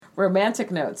romantic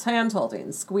notes,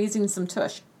 hand-holding, squeezing some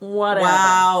tush, whatever.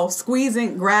 Wow,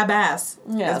 squeezing, grab ass,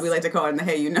 yes. as we like to call it in the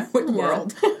Hey You Know It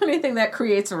world. Anything that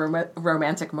creates a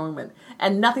romantic moment.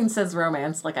 And nothing says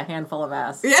romance like a handful of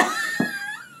ass. Yeah.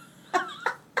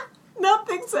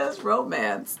 Nothing says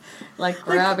romance. Like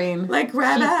grabbing. Like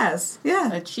grab cheek, ass.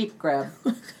 Yeah. A cheek grab.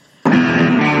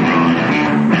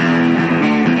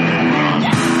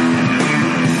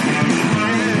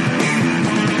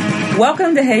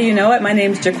 Welcome to Hey You Know It. My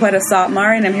name's Jaquetta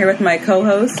Sotmar, and I'm here with my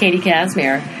co-host, Katie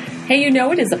Casimir. Hey You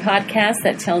Know It is a podcast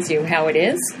that tells you how it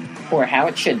is or how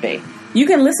it should be. You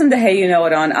can listen to Hey You Know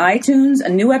It on iTunes, a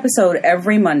new episode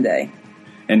every Monday.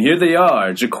 And here they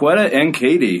are, Jaquetta and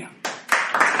Katie.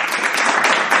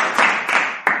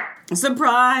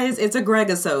 Surprise! It's a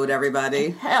Gregisode,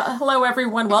 everybody. Hello,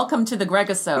 everyone. Welcome to the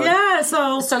Gregisode. Yeah,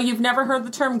 so you've never heard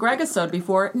the term Gregisode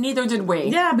before. Neither did we.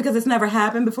 Yeah, because it's never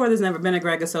happened before. There's never been a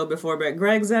Gregisode before. But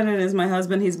Greg Zenon is my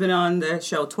husband. He's been on the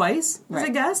show twice as a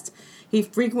guest. He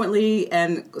frequently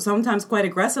and sometimes quite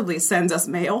aggressively sends us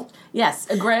mail. Yes,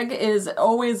 Greg is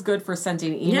always good for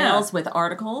sending emails with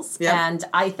articles. Yep. And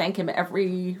I thank him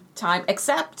every time,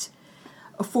 except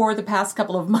for the past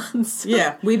couple of months.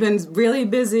 Yeah, we've been really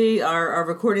busy. Our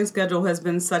recording schedule has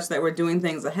been such that we're doing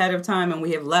things ahead of time, and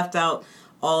we have left out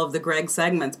all of the Greg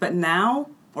segments. But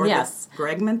now, the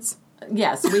Gregments?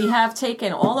 Yes, we have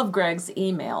taken all of Greg's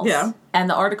emails and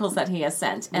the articles that he has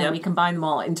sent, and we combine them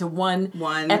all into one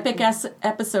epic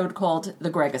episode called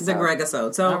The Gregisode. The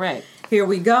Gregisode. So, all right. Here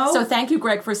we go. So thank you,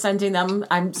 Greg, for sending them.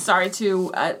 I'm sorry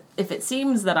to, if it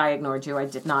seems that I ignored you, I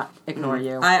did not ignore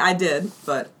you. I did,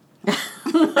 but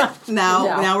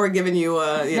now we're giving you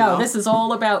No, this is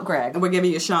all about Greg. And we're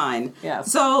giving you shine.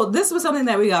 Yes. So this was something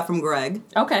that we got from Greg.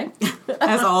 Okay.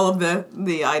 As all of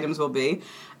the items will be.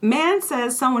 Man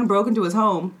says someone broke into his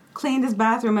home, cleaned his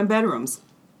bathroom and bedrooms.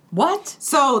 What?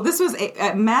 So this was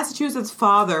a Massachusetts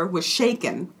father was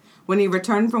shaken when he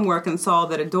returned from work and saw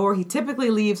that a door he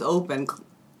typically leaves open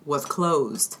was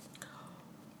closed.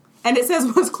 And it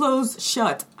says was closed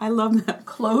shut. I love that.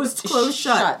 Closed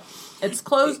shut. It's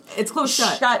closed. It's closed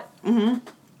shut. Mm-hmm.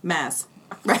 Mass.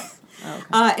 Right.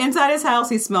 Okay. Inside his house,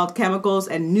 he smelled chemicals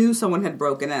and knew someone had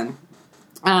broken in.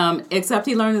 Except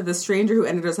he learned that the stranger who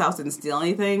entered his house didn't steal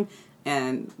anything,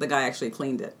 and the guy actually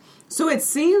cleaned it. So it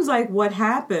seems like what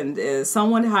happened is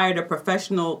someone hired a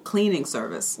professional cleaning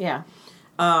service. Yeah.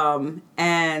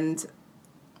 And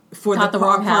for Not the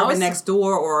apartment next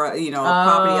door or,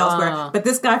 property elsewhere. But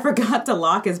this guy forgot to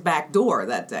lock his back door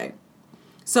that day.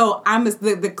 So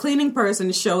the cleaning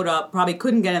person showed up, probably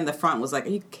couldn't get in the front, was like, are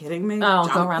you kidding me? Oh,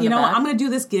 go around the back. I'm going to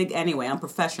do this gig anyway. I'm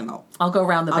professional. I'll go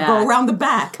around the back. I'll go around the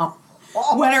back. Oh.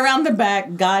 Went around the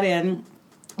back, got in.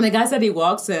 And the guy said he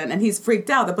walks in, and he's freaked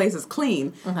out. The place is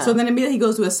clean. Uh-huh. So then immediately he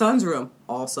goes to his son's room,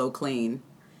 also clean.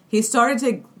 He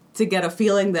started to get a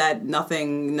feeling that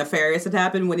nothing nefarious had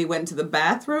happened when he went to the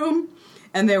bathroom,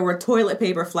 and there were toilet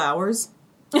paper flowers.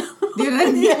 Do you know what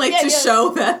I mean? To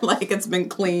show that, it's been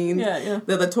cleaned. Yeah.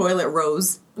 The toilet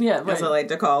rose, as I like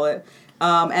to call it.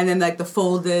 And then,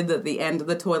 the end of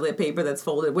the toilet paper that's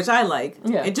folded, which I like.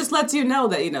 Yeah. It just lets you know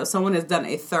that, someone has done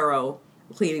a thorough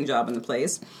cleaning job in the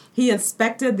place. He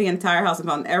inspected the entire house and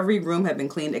found every room had been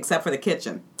cleaned except for the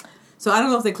kitchen. So I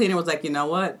don't know if the cleaner was like, you know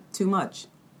what? Too much.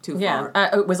 Too far.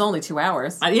 It was only 2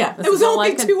 hours. It was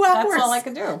only 2 hours. That's all I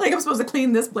could do. I'm supposed to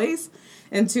clean this place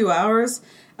in 2 hours.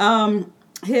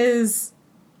 His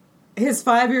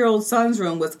 5-year-old son's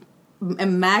room was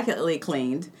immaculately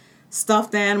cleaned.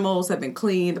 Stuffed animals have been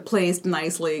cleaned, placed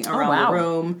nicely around the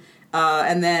room.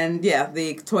 And then,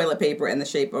 the toilet paper in the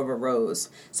shape of a rose.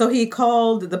 So he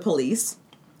called the police.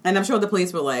 And I'm sure the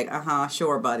police were like,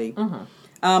 sure, buddy.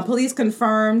 Mm-hmm. Police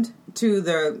confirmed to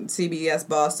the CBS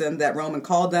Boston that Roman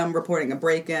called them, reporting a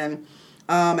break-in.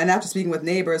 And after speaking with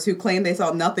neighbors who claimed they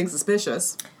saw nothing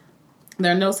suspicious,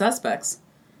 there are no suspects.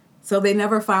 So they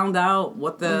never found out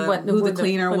who the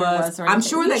cleaner was. I'm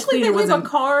sure that cleaner was a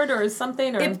card or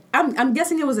something. Or I'm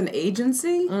guessing it was an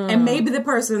agency, and maybe the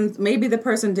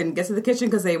person didn't get to the kitchen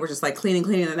because they were just cleaning,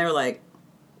 and they were like,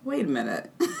 "Wait a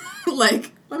minute,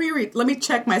 let me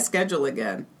check my schedule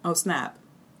again." Oh snap!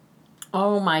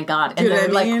 Oh my god! And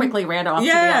they quickly ran off.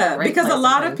 Yeah, to the other because a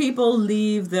lot of people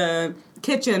leave the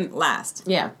kitchen last.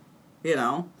 Yeah.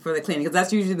 For the cleaning. Because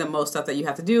that's usually the most stuff that you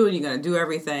have to do, and you're going to do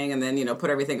everything, and then,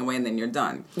 put everything away, and then you're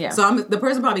done. Yeah. So the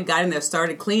person probably got in there,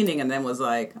 started cleaning, and then was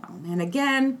like, oh, man,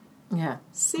 again? Yeah.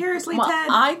 Seriously, Ted?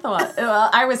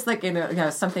 I was thinking,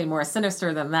 something more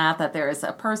sinister than that there is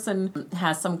a person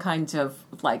has some kind of,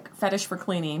 fetish for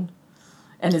cleaning,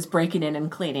 and is breaking in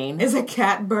and cleaning. Is a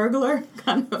cat burglar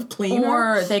kind of cleaner?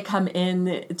 Or they come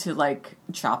in to,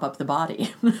 chop up the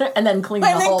body and then clean the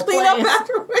whole place. Up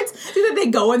afterwards. that they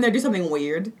go in there, do something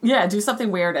weird? Yeah, do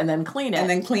something weird and then clean it. And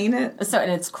then clean it? So,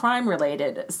 and it's crime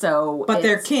related, so... But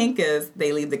their kink is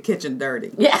they leave the kitchen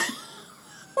dirty. Yeah.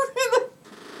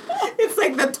 It's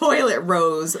like the toilet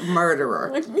rose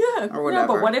murderer. Yeah. Or whatever. No,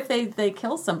 but what if they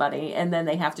kill somebody and then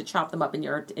they have to chop them up in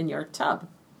your tub?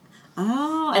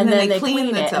 Oh, and then they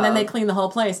clean it. And then they clean the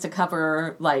whole place to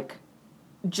cover, like,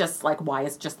 just like, why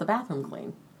is just the bathroom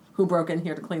clean? Who broke in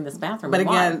here to clean this bathroom? But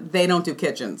again, they don't do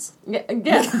kitchens. Yeah.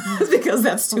 Because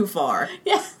that's too far.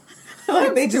 Yeah.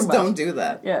 Like, they just don't do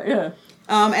that. Yeah.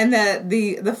 And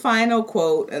the final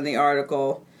quote in the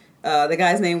article, the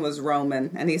guy's name was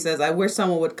Roman, and he says, "I wish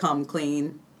someone would come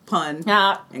clean," pun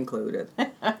included. So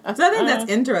I think that's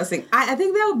interesting. I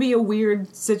think that would be a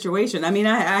weird situation. I mean,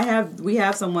 we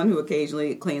have someone who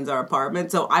occasionally cleans our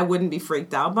apartment, so I wouldn't be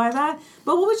freaked out by that.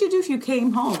 But what would you do if you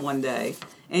came home one day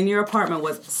and your apartment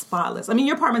was spotless? I mean,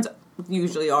 your apartment's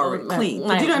usually already clean.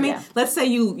 But do you know what I mean? Yeah. Let's say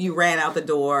you ran out the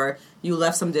door, you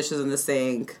left some dishes in the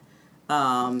sink.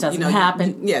 Doesn't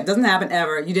happen. It doesn't happen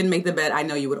ever. You didn't make the bed. I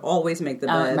know you would always make the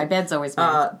bed. My bed's always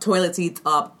made. Toilet seats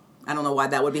up. I don't know why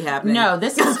that would be happening. No,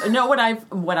 this is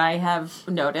what I have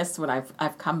noticed when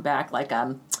I've come back, like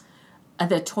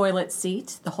the toilet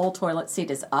seat, the whole toilet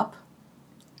seat is up.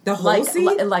 The whole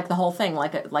seat? Like the whole thing,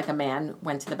 like a man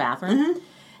went to the bathroom.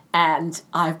 And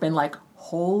I've been like,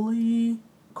 holy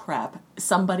crap,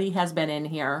 somebody has been in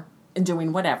here and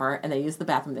doing whatever, and they used the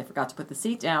bathroom, they forgot to put the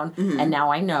seat down, and now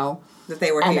I know that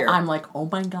they were here. And I'm like, oh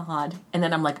my God. And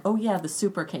then I'm like, oh yeah, the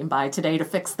super came by today to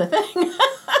fix the thing.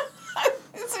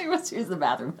 So you must use the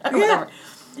bathroom. Whatever.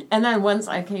 And then once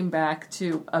I came back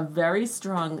to a very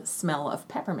strong smell of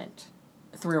peppermint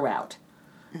throughout.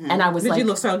 And I was Did you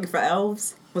look for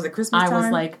elves? Was it Christmas time? I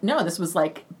was like, no, this was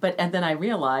like, and then I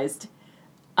realized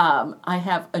I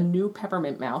have a new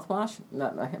peppermint mouthwash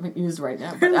that I haven't used right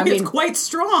now. But I mean, it's quite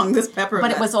strong, this peppermint.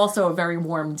 But it was also a very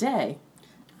warm day.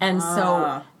 And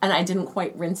so, and I didn't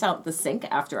quite rinse out the sink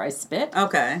after I spit.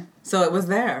 Okay. So it was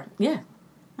there. Yeah.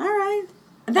 All right.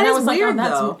 That is weird,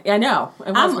 though. I know.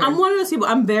 I'm one of those people,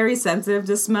 I'm very sensitive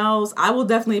to smells. I will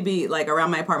definitely be, like,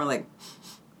 around my apartment, like...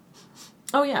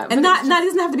 Oh, yeah. And it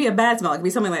doesn't have to be a bad smell. It could be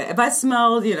something like, if I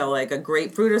smelled, like a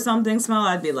grapefruit or something smell,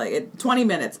 I'd be like, 20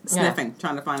 minutes sniffing,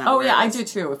 trying to find out where I do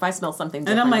too. If I smell something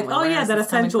different. And I'm like, oh yeah, that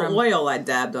essential oil I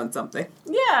dabbed on something.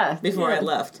 Yeah. Before I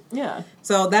left. Yeah.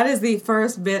 So that is the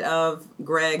first bit of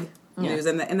Greg news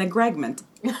in the Gregment.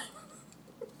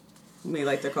 We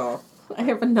like to call. I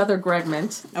have another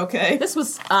Gregment. Okay. This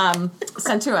was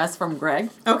sent to us from Greg.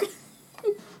 Okay.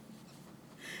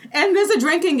 And there's a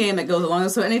drinking game that goes along.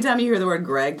 So anytime you hear the word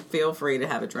Greg, feel free to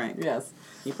have a drink. Yes.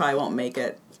 You probably won't make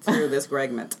it through this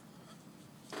Gregment.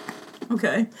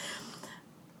 Okay.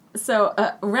 So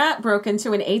a rat broke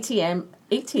into an ATM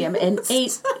and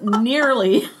ate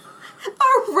nearly...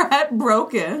 A rat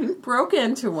broke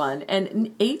into one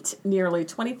and ate nearly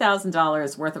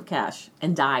 $20,000 worth of cash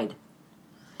and died.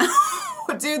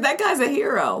 Dude, that guy's a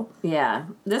hero. Yeah.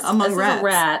 This rats. Is a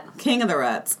rat. King of the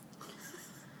rats.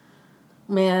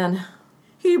 Man.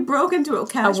 He broke into a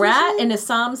cash rat machine?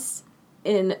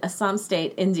 in Assam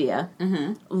State, India,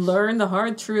 learned the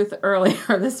hard truth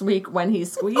earlier this week when he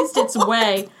squeezed its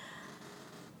way...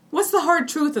 What's the hard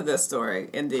truth of this story,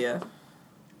 India?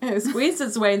 It squeezed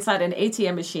its way inside an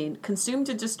ATM machine, consumed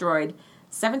and destroyed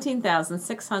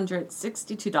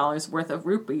 $17,662 worth of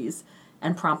rupees,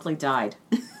 and promptly died.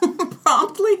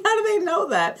 Promptly? How do they know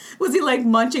that? Was he like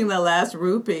munching the last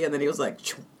rupee and then he was like...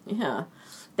 Choo. Yeah.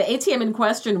 The ATM in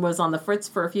question was on the fritz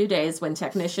for a few days when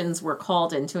technicians were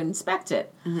called in to inspect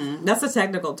it. Mm-hmm. That's a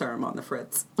technical term on the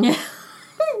fritz. Yeah.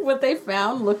 What they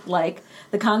found looked like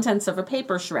the contents of a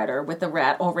paper shredder with the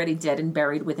rat already dead and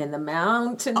buried within the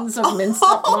mountains of minced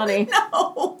up money.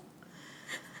 No.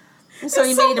 So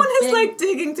he someone is like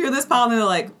digging through this pile and they're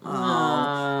like,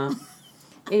 oh.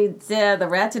 The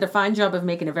rat did a fine job of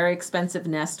making a very expensive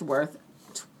nest worth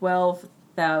 12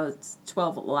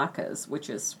 lakhs, which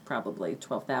is probably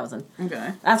 12,000.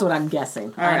 Okay. That's what I'm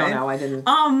guessing. I don't know. I didn't.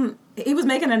 He was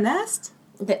making a nest?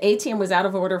 The ATM was out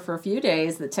of order for a few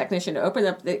days. The technician opened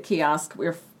up the kiosk.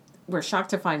 We're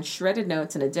shocked to find shredded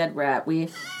notes and a dead rat. We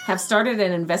have started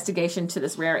an investigation to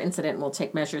this rare incident and will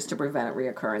take measures to prevent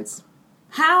reoccurrence.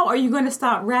 How are you going to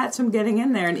stop rats from getting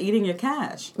in there and eating your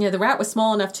cash? Yeah, the rat was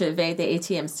small enough to evade the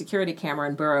ATM's security camera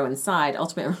and burrow inside,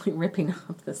 ultimately ripping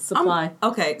up the supply.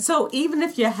 Okay, so even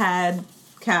if you had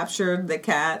captured the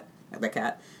cat,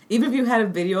 even if you had a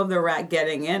video of the rat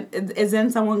getting in, is then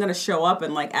someone going to show up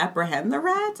and, like, apprehend the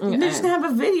rat? You're just going to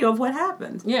have a video of what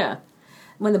happened. Yeah.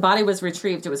 When the body was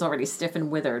retrieved, it was already stiff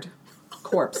and withered.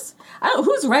 Corpse. I don't know.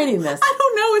 Who's writing this? I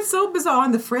don't know. It's so bizarre.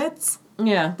 On the fritz.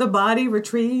 Yeah. The body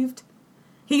retrieved.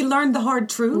 He learned the hard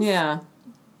truth? Yeah.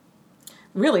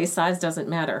 Really, size doesn't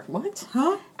matter. What?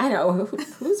 Huh? I know.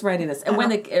 Who's writing this? And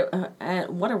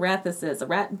what a rat this is. A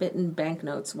rat-bitten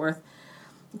banknotes worth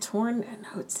torn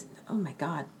notes. Oh, my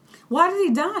God. Why did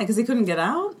he die? Because he couldn't get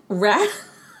out? Rat?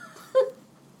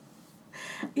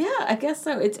 Yeah, I guess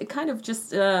so. It kind of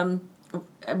just, I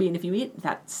mean, if you eat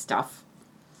that stuff,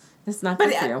 it's not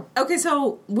good for you. Okay,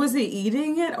 so was he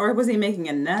eating it or was he making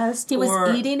a nest? He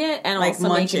was eating it and like also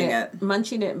munching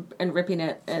it and ripping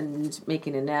it and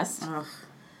making a nest. Ugh.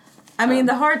 I mean,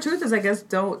 the hard truth is, I guess,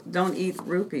 don't eat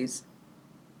rupees.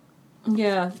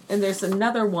 Yeah, and there's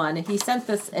another one. He sent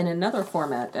this in another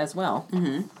format as well.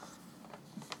 Mm-hmm.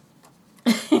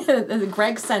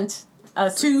 Greg sent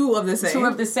us Two of the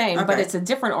same, okay. But it's a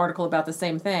different article about the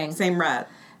same thing. Same rat.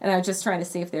 And I was just trying to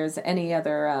see if there's any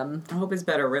other... I hope it's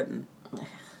better written.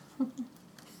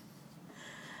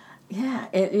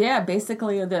 Yeah,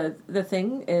 basically the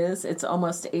thing is it's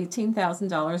almost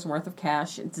 $18,000 worth of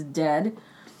cash. It's dead.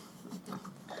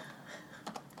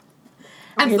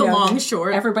 That's the long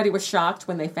short. Everybody was shocked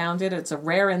when they found it. It's a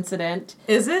rare incident.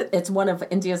 Is it? It's one of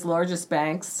India's largest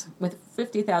banks with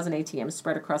 50,000 ATMs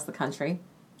spread across the country.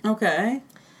 Okay.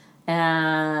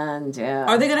 And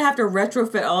are they going to have to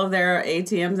retrofit all of their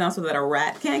ATMs now so that a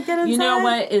rat can't get inside? You know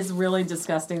what is really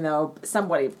disgusting, though?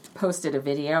 Somebody posted a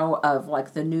video of,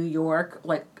 like, the New York,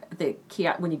 like, the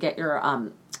kiosk, when you get your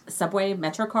subway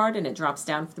Metro card and it drops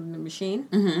down from the machine.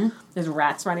 Mm-hmm. There's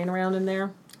rats running around in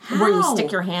there. How? Where you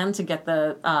stick your hand to get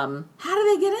the... How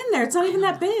do they get in there? It's not even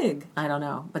that big. I don't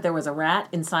know. But there was a rat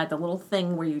inside the little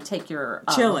thing where you take your...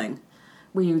 Chilling.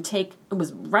 Where you take... It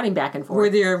was running back and forth.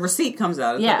 Where your receipt comes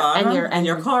out at the bottom. And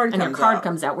your card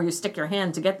comes out. Where you stick your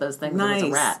hand to get those things. Nice. It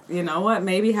was a rat. You know what?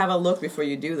 Maybe have a look before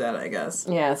you do that, I guess.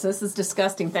 Yeah, so this is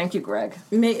disgusting. Thank you, Greg.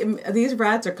 These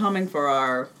rats are coming for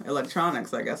our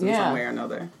electronics, I guess, in some way or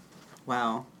another.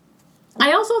 Wow.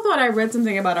 I also thought I read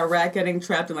something about a rat getting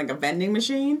trapped in, like, a vending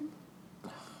machine.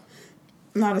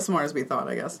 Not as smart as we thought,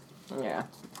 I guess. Yeah.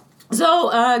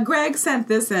 So, Greg sent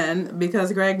this in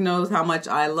because Greg knows how much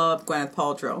I love Gwyneth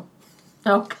Paltrow.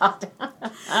 Oh, God.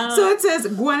 So it says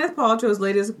Gwyneth Paltrow's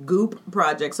latest Goop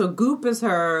project. So Goop is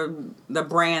the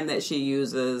brand that she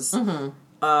uses,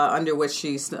 under which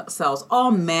she sells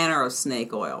all manner of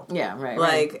snake oil. Yeah, right.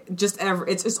 Like,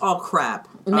 it's just all crap.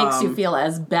 It makes you feel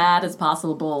as bad as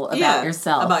possible about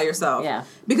yourself. About yourself. Yeah.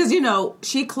 Because,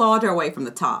 she clawed her way from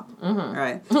the top. Mm-hmm.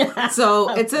 Right?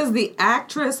 So it says the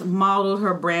actress modeled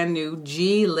her brand new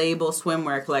G-label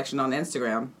swimwear collection on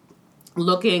Instagram,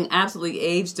 looking absolutely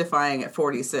age-defying at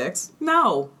 46.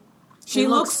 No. She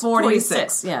looks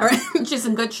 46. Yeah. Right? She's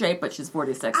in good shape, but she's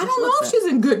 46. I don't know if she's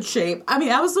in good shape. I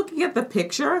mean, I was looking at the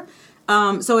picture.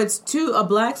 So it's a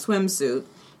black swimsuit.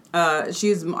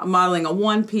 She's modeling a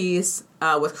one-piece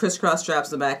with crisscross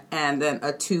straps in the back, and then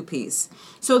a two-piece.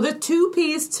 So the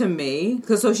two-piece to me,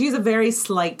 so she's a very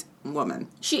slight woman.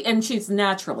 She's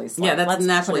naturally slight. Yeah, that's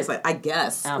naturally slight, I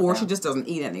guess. Or she just doesn't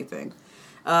eat anything.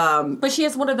 But she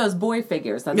has one of those boy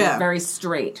figures that's very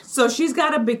straight. So she's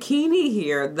got a bikini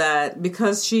here that,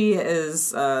 because she is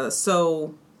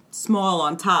so small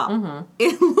on top,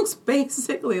 it looks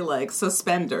basically like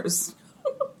suspenders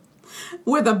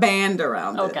with a band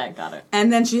around it. Okay, got it.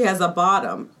 And then she has a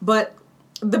bottom. But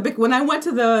when I went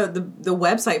to the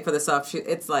website for the stuff,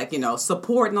 it's like,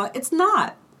 support and all. It's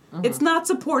not. Mm-hmm. It's not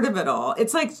supportive at all.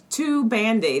 It's like two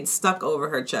Band-Aids stuck over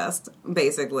her chest,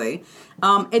 basically.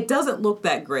 It doesn't look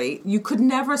that great. You could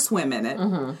never swim in it.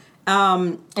 Mm-hmm.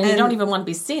 And you don't even want to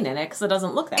be seen in it because it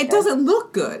doesn't look that good. It doesn't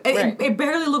look good. Right. It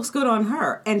barely looks good on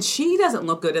her. And she doesn't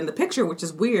look good in the picture, which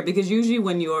is weird because usually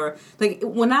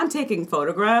when I'm taking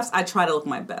photographs, I try to look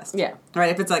my best. Yeah. Right?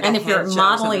 If it's like and a if you're headshot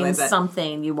modeling or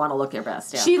something, you want to look your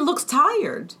best. Yeah. She looks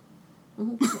tired.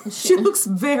 She looks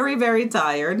very, very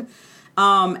tired.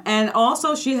 And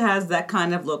also she has that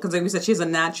kind of look, because like we said, she's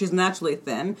naturally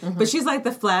thin, but she's like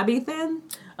the flabby thin,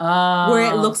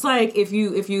 where it looks like if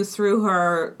you threw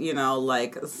her,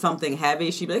 like something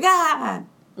heavy, she'd be like, ah!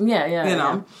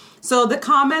 Yeah. So the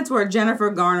comments where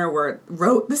Jennifer Garner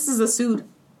wrote, this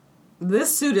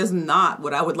suit is not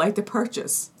what I would like to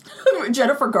purchase.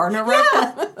 Jennifer Garner wrote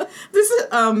that? This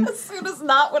suit is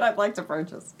not what I'd like to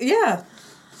purchase. Yeah.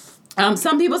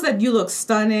 Some people said, you look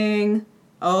stunning.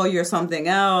 Oh, you're something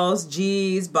else,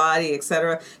 G's, body,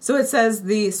 etc. So it says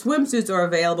the swimsuits are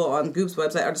available on Goop's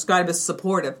website are described as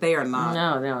supportive. They are not.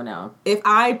 No. If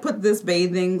I put this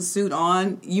bathing suit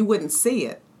on, you wouldn't see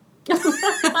it.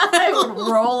 I would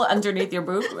roll underneath your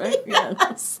boob, right?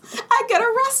 Yes. I'd get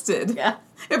arrested. Yeah.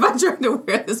 If I tried to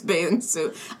wear this bathing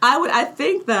suit. I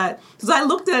think that, because I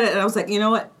looked at it and I was like, you know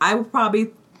what? I would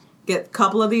probably get a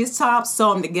couple of these tops,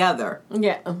 sew them together.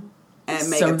 Yeah. and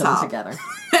make Sew a them top. together.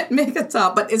 Make a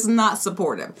top, but it's not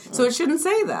supportive. So it shouldn't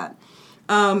say that.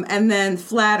 And then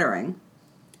flattering.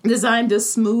 Designed to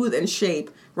smooth and shape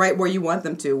right where you want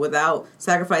them to without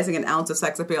sacrificing an ounce of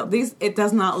sex appeal. It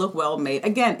does not look well made.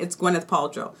 Again, it's Gwyneth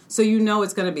Paltrow. So you know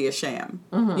it's going to be a sham.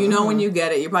 You know when you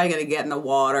get it, you're probably going to get in the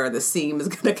water, the seam is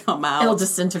going to come out. It'll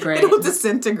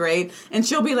disintegrate. And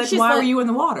she'll be like, She's why like- were you in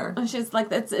the water? She's like,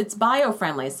 it's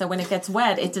bio-friendly, so when it gets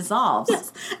wet, it dissolves.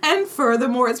 Yes. And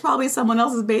furthermore, it's probably someone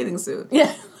else's bathing suit.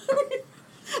 Yeah.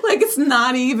 Like, it's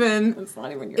not even... It's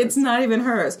not even yours. It's not even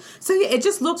hers. So, yeah, it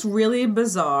just looks really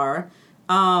bizarre.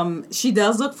 She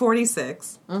does look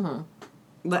 46.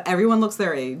 But everyone looks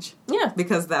their age. Yeah.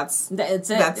 Because that's it.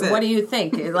 That's it. What do you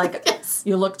think? Like, Yes.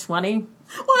 you look 20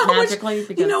 Well, magically?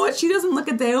 you know what? She doesn't look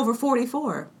a day over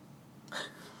 44.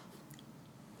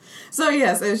 So,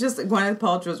 yes, it's just Gwyneth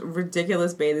Paltrow's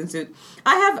ridiculous bathing suit.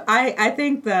 I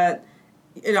think that...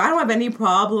 I don't have any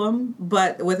problem,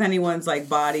 but with anyone's like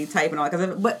body type and all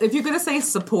that. But if you're gonna say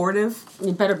supportive,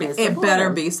 It better be supportive. it better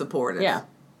be supportive. Yeah.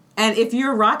 And if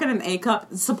you're rocking an A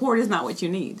cup, support is not what you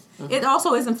need. It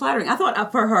also isn't flattering. I thought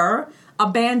for her, a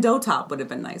bandeau top would have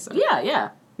been nicer. Yeah.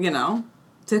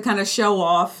 To kind of show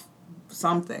off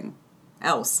something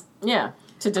else. Yeah.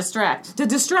 To distract. To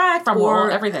distract From or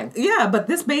everything. Yeah, but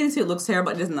this bathing suit looks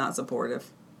terrible. It is not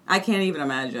supportive. I can't even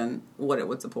imagine what it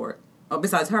would support. Oh,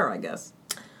 besides her, I guess.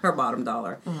 Her bottom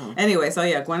dollar. Anyway, so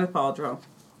yeah, Gwyneth Paltrow.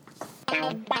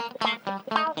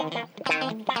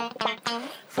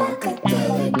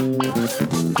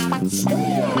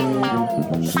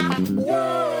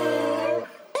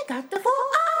 Got the 4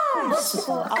 R's.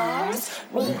 4 R's.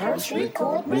 Rehearse,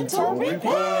 record, mental,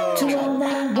 repair.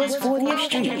 209 West 40th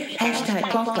Street. Hashtag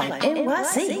Punk Life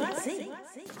NYC.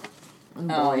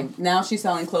 Now she's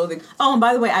selling clothing. Oh, and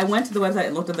by the way, I went to the website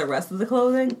and looked at the rest of the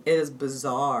clothing. It is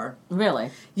bizarre. Really?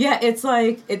 Yeah, it's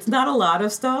like, it's not a lot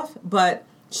of stuff, but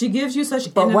she gives you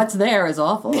such... But what's there is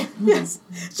awful. Yes.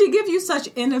 She gives you such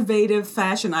innovative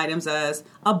fashion items as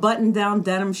a button-down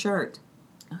denim shirt.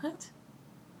 What?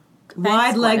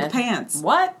 Wide-leg Gwyneth. pants.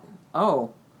 What?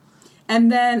 Oh.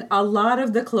 And then a lot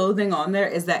of the clothing on there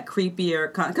is that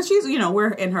creepier... Because she's, we're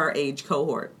in her age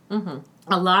cohort. Mm-hmm.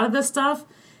 A lot of the stuff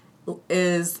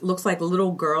looks like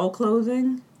little girl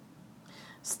clothing.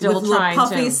 Still with trying little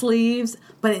puffy to... sleeves,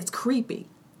 but it's creepy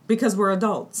because we're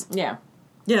adults. Yeah.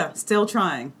 Yeah, still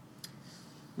trying.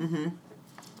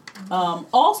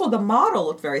 Also, the model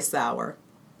looked very sour.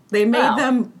 They made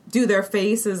them do their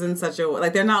faces in such a way,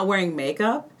 like they're not wearing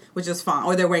makeup, which is fine,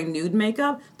 or they're wearing nude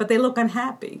makeup, but they look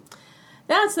unhappy.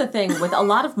 That's the thing. With a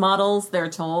lot of models, they're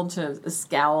told to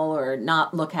scowl or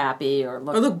not look happy or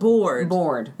look bored.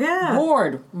 Bored. Yeah.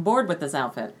 Bored with this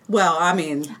outfit. Well, I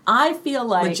mean, I feel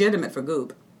like... legitimate for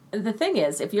Goop. The thing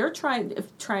is, if you're trying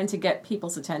to get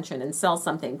people's attention and sell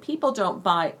something, people don't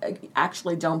buy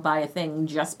a thing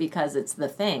just because it's the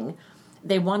thing.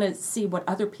 They want to see what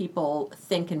other people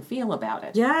think and feel about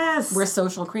it. Yes. We're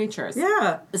social creatures.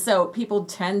 Yeah. So people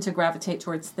tend to gravitate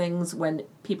towards things when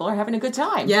people are having a good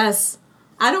time. Yes.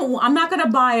 I'm not going to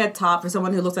buy a top for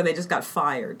someone who looks like they just got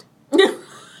fired.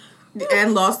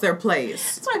 And lost their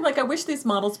place. So I'm like, I wish these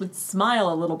models would smile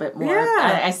a little bit more.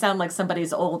 Yeah. I sound like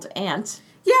somebody's old aunt.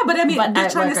 Yeah, but I mean, they're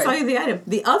trying to like sell you the item.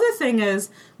 The other thing is,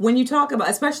 when you talk about,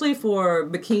 especially for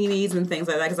bikinis and things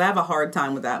like that, because I have a hard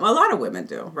time with that. Well, a lot of women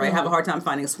do, right? Mm-hmm. Have a hard time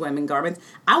finding swimming garments.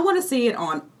 I want to see it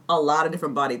on a lot of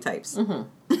different body types.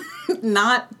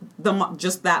 Not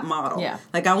just that model. Yeah.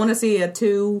 Like, I want to see a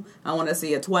 2, I want to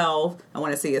see a 12, I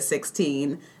want to see a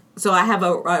 16. So I have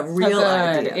a real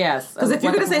idea. Yes. Because if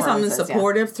you're going to say something performances,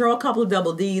 supportive, throw a couple of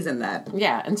double D's in that.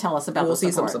 Yeah, and tell us about We'll the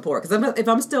see some support. Because if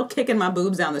I'm still kicking my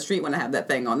boobs down the street when I have that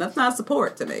thing on, that's not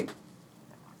support to me.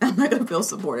 I'm not going to feel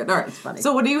supported. All right. That's funny.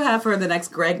 So what do you have for the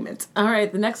next Gregment? All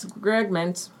right, the next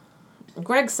Gregment.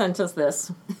 Greg sent us this.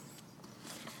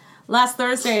 Last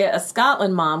Thursday, a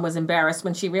Scotland mom was embarrassed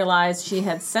when she realized she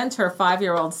had sent her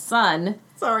 5-year-old son...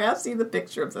 Sorry, I've seen the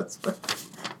picture of this, but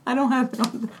I don't have it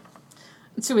on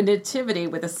to a nativity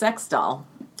with a sex doll.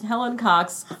 Helen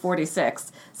Cox,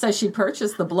 46, says she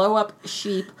purchased the blow-up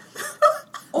sheep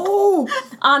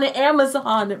on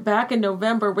Amazon back in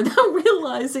November without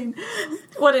realizing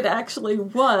what it actually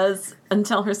was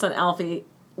until her son Alfie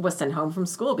was sent home from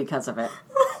school because of it.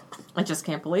 I just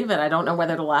can't believe it. I don't know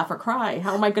whether to laugh or cry.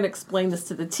 How am I going to explain this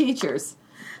to the teachers?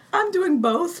 I'm doing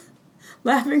both,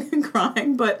 laughing and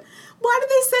crying, but why did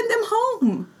they send them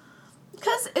home?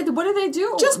 Because what do they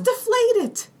do? Just deflate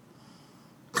it.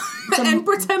 And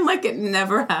pretend like it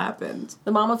never happened.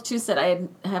 The mom of 2 said, I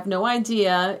have no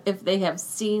idea if they have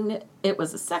seen it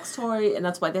was a sex toy, and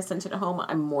that's why they sent it home.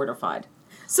 I'm mortified.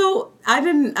 So I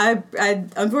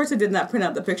unfortunately did not print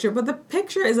out the picture, but the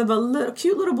picture is of a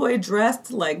cute little boy dressed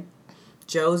like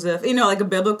Joseph, like a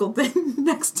biblical thing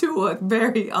next to a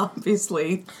very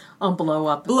obviously blow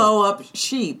up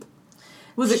sheep.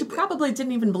 She probably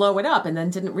didn't even blow it up and then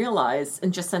didn't realize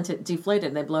and just sent it deflated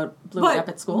and they blew it up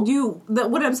at school.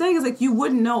 What I'm saying is like you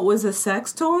wouldn't know it was a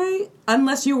sex toy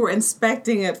unless you were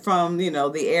inspecting it from,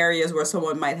 the areas where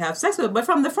someone might have sex with it. But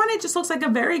from the front, it just looks like a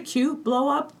very cute blow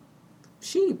up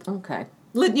sheep. Okay.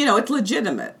 It's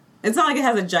legitimate. It's not like it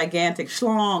has a gigantic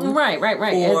schlong. Right.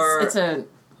 Or, it's a...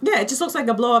 Yeah, it just looks like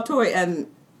a blow up toy and,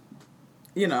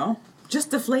 just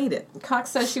deflate it.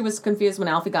 Cox says she was confused when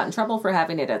Alfie got in trouble for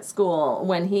having it at school.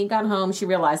 When he got home, she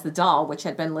realized the doll, which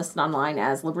had been listed online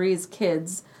as Labrie's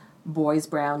Kids' Boys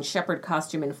Brown Shepherd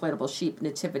Costume Inflatable Sheep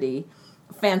Nativity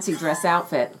Fancy Dress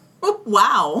Outfit.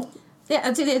 Wow.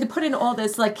 Yeah, they put in all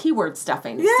this, keyword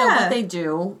stuffing. Yeah. So what they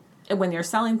do, when you're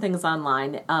selling things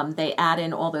online, they add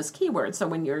in all those keywords. So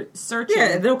when you're searching...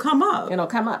 Yeah, it'll come up.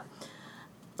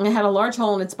 It had a large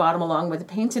hole in its bottom along with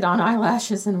painted-on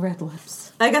eyelashes and red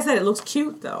lips. Like I said, it looks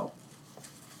cute, though.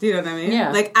 Do you know what I mean?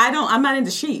 Yeah. I'm not into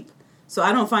sheep, so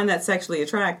I don't find that sexually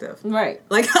attractive. Right.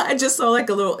 I just saw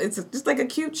it's just like a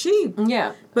cute sheep.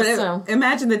 Yeah. But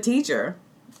imagine the teacher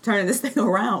turning this thing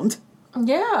around.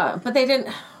 Yeah, but they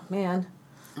didn't... Man.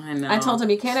 I know. I told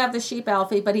him, you can't have the sheep,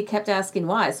 Alfie, but he kept asking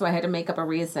why, so I had to make up a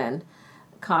reason.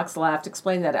 Cox laughed,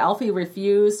 explaining that Alfie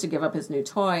refused to give up his new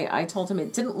toy. I told him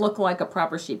it didn't look like a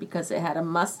proper sheep because it had a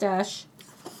mustache,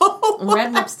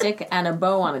 red lipstick, and a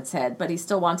bow on its head, but he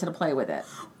still wanted to play with it.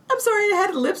 I'm sorry, it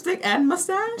had a lipstick and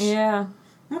mustache? Yeah.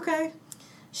 Okay.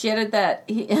 She added that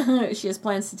she has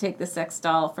plans to take the sex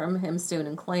doll from him soon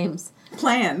and claims...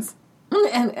 Plans?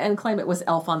 And claim it was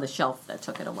Elf on the Shelf that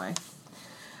took it away.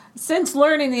 Since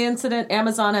learning the incident,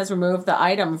 Amazon has removed the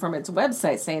item from its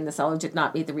website, saying the seller did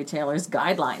not meet the retailer's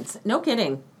guidelines. No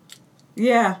kidding.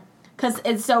 Yeah.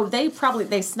 So they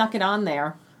snuck it on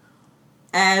there.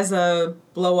 As a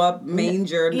blow-up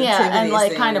manger nativity and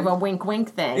scene. kind of a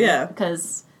wink-wink thing. Yeah.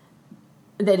 Because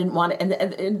they didn't want it.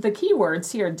 And the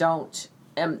keywords here don't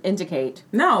indicate.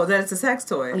 No, that it's a sex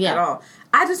toy at all.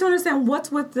 I just don't understand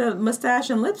what's with the mustache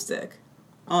and lipstick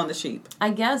on the sheep. I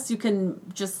guess you can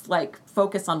just,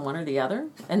 focus on one or the other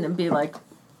and then be like...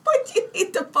 But you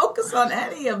need to focus on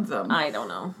any of them. I don't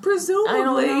know. Presumably. I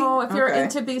don't know. If you're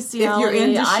into bestiality, if you're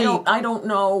into sheep. I don't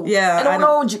know. Yeah. I don't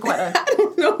know, Jaquetta. I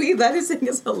don't know either. This thing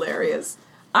is hilarious.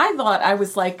 I thought I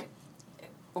was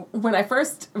when I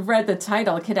first read the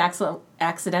title, a kid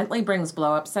accidentally brings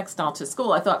blow-up sex doll to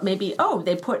school. I thought maybe,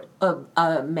 they put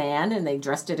a man and they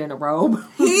dressed it in a robe.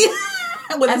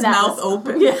 With his mouth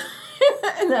open. Yeah.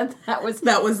 And that was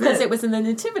because it. It was in the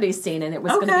nativity scene, and it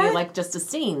was going to be just a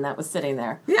scene that was sitting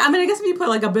there. Yeah, I guess if you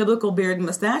put a biblical beard and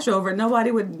mustache over it,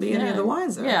 nobody would be any of the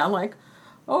wiser. Yeah, I'm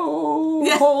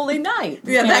holy night.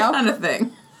 Yeah, that kind of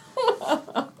thing.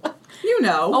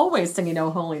 Always singing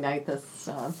 "Oh Holy Night" this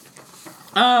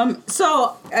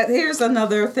So here's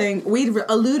another thing. We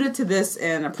alluded to this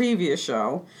in a previous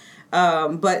show,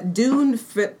 but dune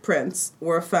footprints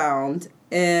were found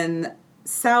in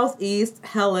southeast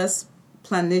Hellas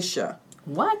Planitia.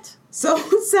 What? So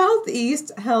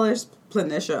southeast Hellas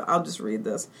Planitia, I'll just read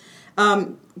this.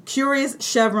 Curious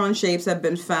chevron shapes have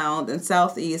been found in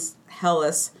southeast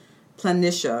Hellas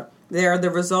Planitia. They are the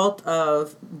result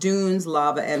of dunes,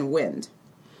 lava, and wind.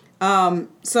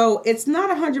 So it's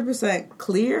not 100%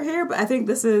 clear here, but I think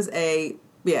this is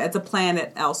it's a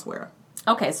planet elsewhere.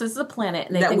 Okay, so this is a planet,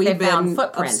 and they found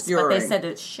footprints, obscuring. but they said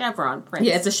it's chevron prints.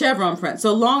 Yeah, it's a chevron print.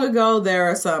 So long ago, there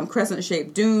are some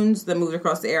crescent-shaped dunes that moved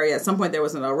across the area. At some point, there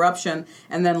was an eruption,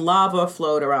 and then lava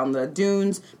flowed around the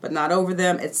dunes, but not over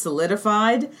them. It's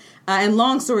solidified. And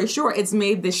long story short, it's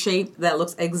made the shape that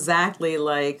looks exactly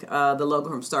like the logo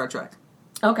from Star Trek.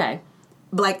 Okay.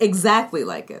 Exactly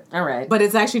like it. All right. But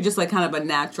it's actually just kind of a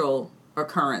natural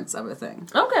occurrence of a thing.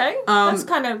 Okay.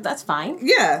 That's fine.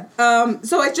 Yeah.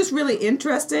 So it's just really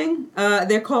interesting.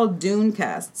 They're called dune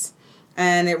casts.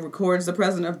 And it records the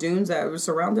president of dunes that was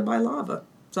surrounded by lava.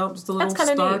 So just a little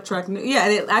Star Trek. Yeah,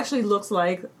 and it actually looks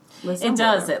like... It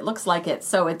does. It looks like it.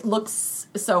 So it looks...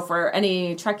 So for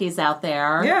any Trekkies out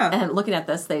there and looking at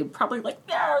this, they probably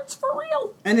it's for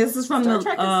real. And this is from Star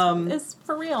Trek is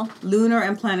for real. Lunar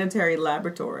and Planetary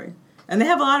Laboratory. And they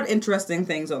have a lot of interesting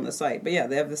things on the site. But yeah,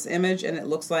 they have this image, and it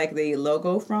looks like the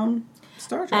logo from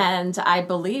Star Trek. And I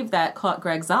believe that caught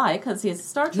Greg's eye, because he's a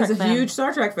Star Trek fan. He's a huge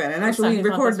Star Trek fan. And actually, we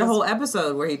recorded the whole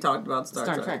episode where he talked about Star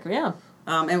Trek. Yeah.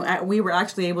 And we were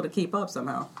actually able to keep up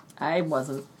somehow. I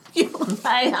wasn't.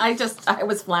 I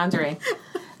was floundering.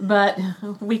 But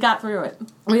we got through it.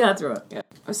 Yeah.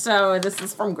 So this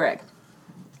is from Greg.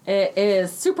 It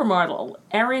is supermodel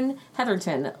Erin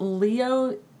Heatherton.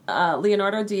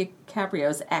 Leonardo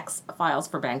DiCaprio's ex files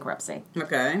for bankruptcy.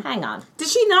 Okay. Hang on. Did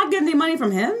she not get any money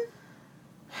from him?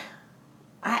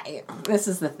 This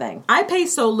is the thing. I pay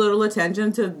so little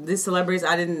attention to these celebrities.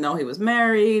 I didn't know he was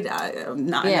married. I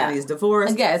know he's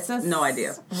divorced. Yeah, no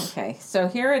idea. Okay, so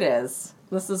here it is.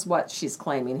 This is what she's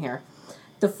claiming here.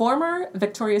 The former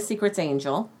Victoria's Secret's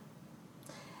angel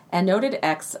and noted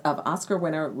ex of Oscar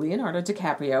winner Leonardo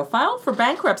DiCaprio filed for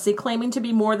bankruptcy, claiming to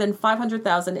be more than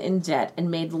 $500,000 in debt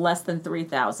and made less than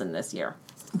 $3,000 this year.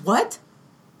 What?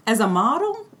 As a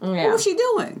model? Yeah. What was she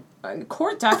doing?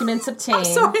 Court documents obtained. I'm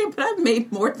sorry, but I've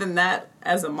made more than that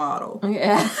as a model.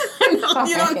 Yeah.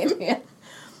 Yeah.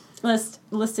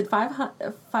 Listed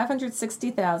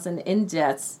 $560,000 in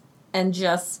debts and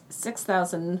just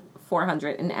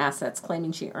 $6,400 in assets,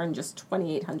 claiming she earned just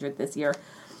 $2,800 this year.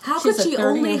 How could she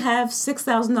only have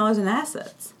 $6,000 in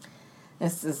assets?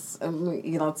 This is,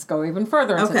 let's go even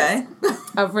further into this.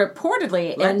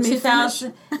 Reportedly, in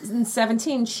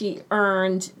 2017, she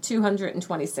earned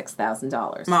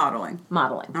 $226,000. Modeling.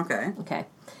 Okay.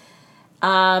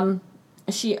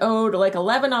 She owed like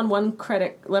 $11,000 on one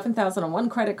credit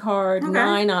card,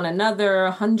 $9,000 on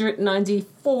another,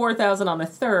 $194,000 on a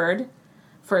third,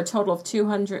 for a total of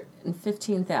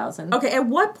 $215,000. Okay, at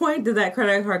what point did that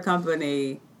credit card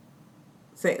company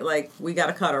say, like, we got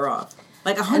to cut her off?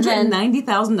 Like $190,000 on a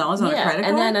credit card?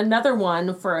 And then another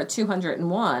one for a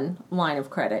 201 line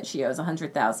of credit. She owes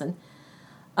 $100,000.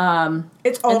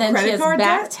 It's all and then credit she has card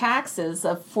back debt? taxes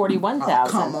of $41,000. Oh,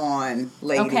 come on,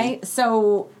 lady. Okay,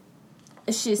 so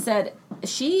she said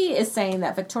she is saying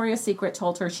that Victoria's Secret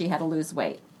told her she had to lose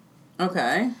weight.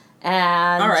 Okay.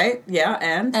 And all right, yeah,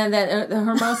 and that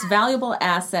her most valuable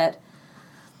asset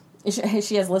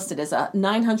she has listed as a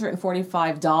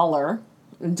 $945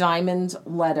 diamond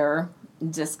letter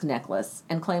disc necklace,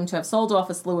 and claimed to have sold off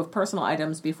a slew of personal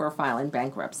items before filing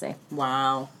bankruptcy.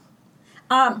 Wow.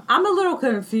 I'm a little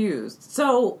confused.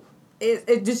 So,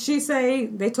 did she say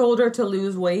they told her to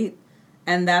lose weight,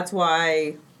 and that's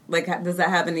why? Like, does that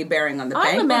have any bearing on the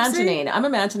bankruptcy? I'm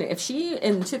imagining if she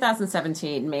in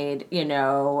 2017 made like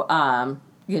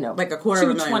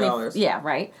 $250,000. Yeah,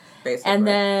 right. Basically. And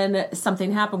then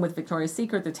something happened with Victoria's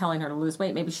Secret. They're telling her to lose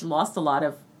weight. Maybe she lost a lot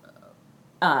of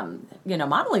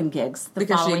modeling gigs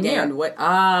following year.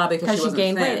 Because she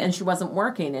gained thin. weight and she wasn't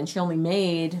working, and she only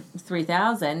made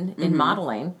 $3,000 in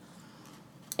modeling.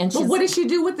 And but what did she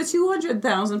do with the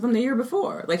 $200,000 from the year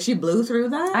before? Like, she blew through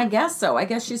that? I guess so. I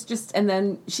guess she's just, and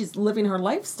then she's living her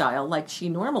lifestyle like she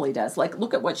normally does. Like,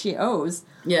 look at what she owes.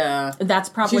 Yeah, that's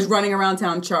probably she's running around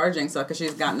town charging stuff because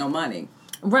she's got no money.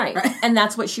 Right, and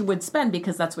that's what she would spend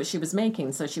because that's what she was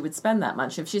making. So she would spend that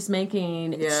much if she's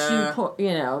making,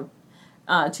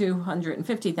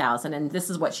 $250,000, and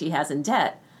this is what she has in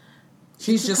debt.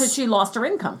 She's just because she lost her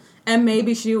income, and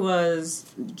maybe she was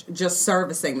just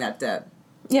servicing that debt.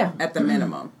 Yeah, at the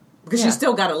minimum, because she's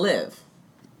still got to live.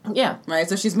 Yeah, right.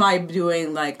 So she's might be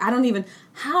doing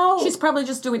she's probably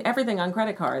just doing everything on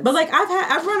credit cards. But like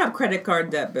I've run up credit card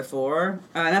debt before,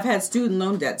 and I've had student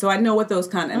loan debt, so I know what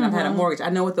those and I've had a mortgage. I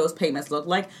know what those payments look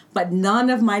like. But none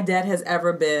of my debt has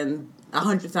ever been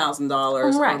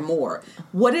 $100,000 or more.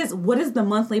 What is the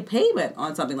monthly payment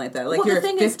on something like that? Like, you're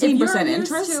 15%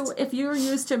 interest. If you're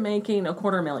used to making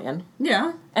 $250,000,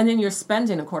 yeah, and then you're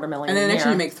spending $250,000, and then next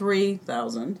year you make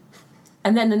 $3,000,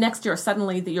 and then the next year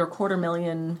suddenly your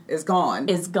 $250,000 is gone.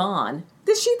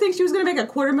 Did she think she was going to make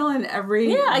 $250,000 every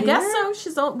year? I guess so. She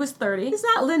was 30. It's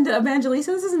not Linda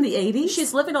Evangelista. This is in the 80s.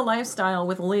 She's living a lifestyle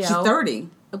with Leo. She's 30.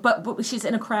 But she's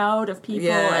in a crowd of people,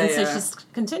 so she's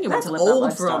continuing to live that lifestyle.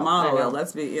 That's old for a model.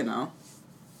 Let's be,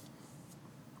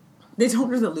 They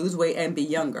told her to lose weight and be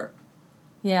younger.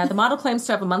 Yeah, the model claims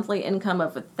to have a monthly income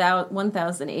of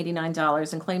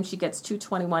 $1,089 and claims she gets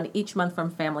 $221 each month from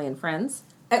family and friends.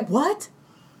 At what?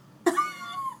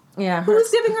 Yeah, who's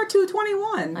giving her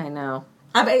 $221? I know.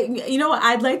 I mean, you know what?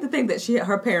 I'd like to think that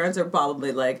her parents are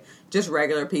probably like just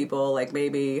regular people. Like,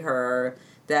 maybe her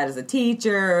dad is a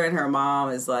teacher and her mom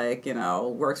is like,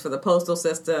 works for the postal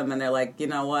system, and they're like, you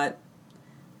know what?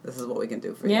 This is what we can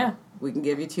do for you. Yeah. We can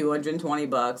give you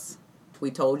 $220.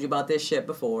 We told you about this shit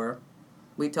before.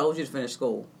 We told you to finish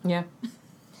school. Yeah.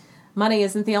 Money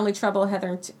isn't the only trouble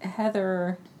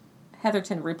Heatherton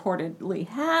reportedly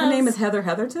has. Her name is Heather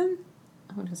Heatherton?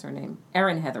 What is her name?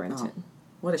 Erin Heatherton. Oh,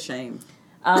 what a shame.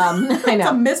 I know. It's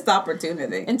a missed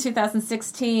opportunity. In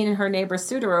 2016, her neighbor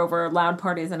sued her over loud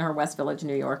parties in her West Village,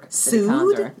 New York.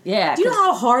 Sued? Yeah. Do you know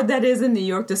how hard that is in New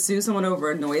York to sue someone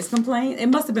over a noise complaint? It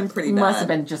must have been pretty bad. Must have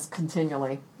been just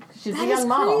continually. She's That a young is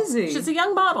model. crazy. She's a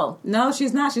young model. No,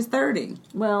 she's not. She's 30.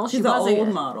 Well, she's she an was old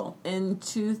model. In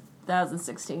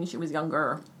 2016, she was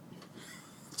younger.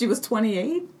 She was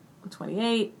 28?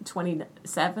 28,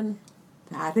 27.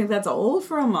 I think that's old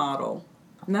for a model.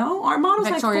 No? Our model's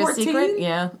Victoria's like 14? Secret?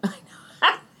 Yeah.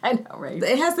 I know, right?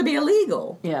 It has to be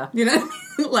illegal. Yeah. You know what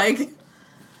I mean? Like,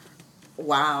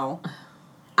 wow.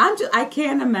 I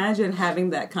can't imagine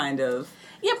having that kind of...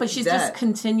 Yeah, but she's debt. just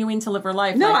continuing to live her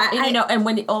life. No, like, and, and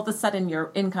when all of a sudden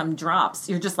your income drops,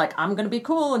 you're just like, I'm going to be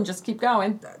cool and just keep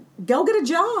going. Go get a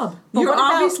job. But You're what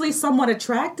about- obviously somewhat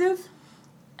attractive.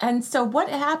 And so what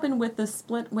happened with the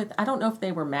split with, I don't know if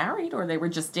they were married or they were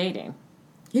just dating.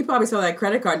 He probably saw that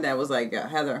credit card that was like,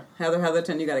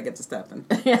 Heatherton, you got to get to stepping.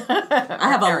 I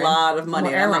have a lot of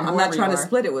money. Well, I'm not trying to are.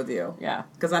 split it with you. Yeah.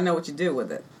 Because I know what you do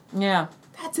with it. Yeah.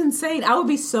 That's insane. I would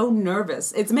be so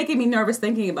nervous. It's making me nervous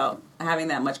thinking about having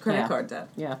that much credit card debt.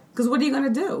 Yeah. Because what are you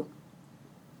going to do?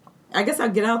 I guess I'll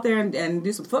get out there and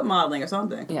do some foot modeling or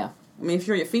something. Yeah. I mean,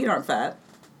 sure, your feet aren't fat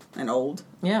and old.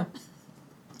 Yeah.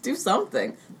 Do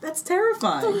something. That's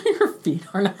terrifying. Your feet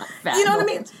are not fat. You know what I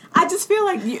mean? I just feel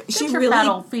like Get she your really... fat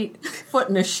old foot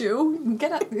in a shoe.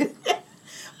 Get up.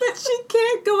 But she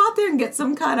can't go out there and get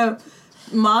some kind of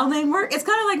modeling work. It's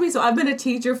kind of like me. So I've been a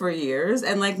teacher for years,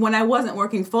 and like when I wasn't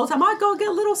working full time, I'd go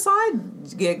get little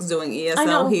side gigs doing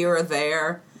ESL here or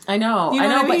there. I know, You know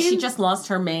what I but mean? she just lost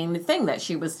her main thing that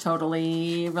she was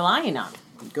totally relying on.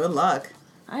 Good luck.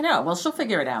 I know. Well, she'll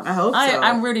figure it out. I hope so.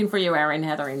 I'm rooting for you, Erin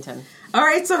Hetherington. All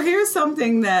right, so here's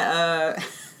something that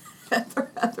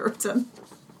Hetherington.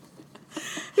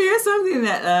 Here's something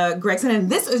that Greg said, and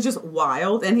this is just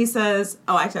wild. And he says,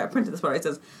 oh, actually, I printed this part. It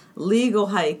says, legal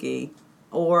HYKI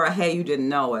or hey, you didn't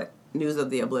know it. News of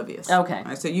the oblivious. Okay. All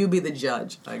right, so you be the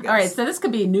judge, I guess. All right, so this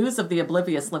could be news of the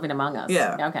oblivious living among us.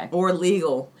 Yeah. Okay. Or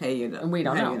legal. Hey, you know. We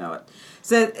don't hey, know. You know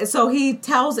it. So he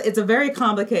tells, it's a very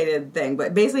complicated thing,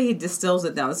 but basically he distills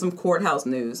it down. It's some courthouse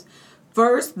news.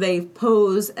 First, they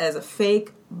pose as a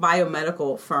fake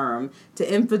biomedical firm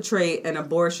to infiltrate an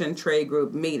abortion trade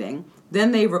group meeting.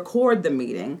 Then they record the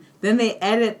meeting. Then they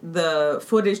edit the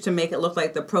footage to make it look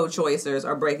like the pro-choicers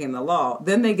are breaking the law.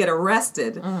 Then they get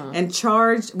arrested and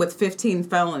charged with 15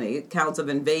 felony counts of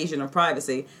invasion of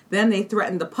privacy. Then they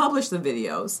threaten to publish the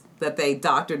videos that they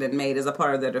doctored and made as a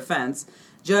part of their defense.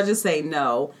 Judges say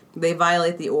no. They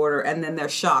violate the order, and then they're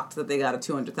shocked that they got a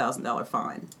 $200,000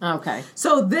 fine. Okay.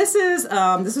 So this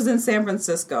was in San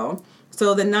Francisco.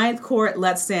 So the Ninth Court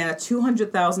let stand a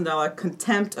 $200,000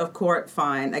 contempt of court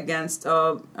fine against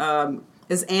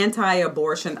is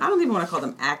anti-abortion. I don't even want to call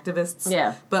them activists.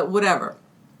 Yeah. But whatever.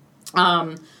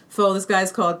 So this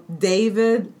guy's called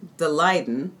David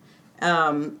Daleiden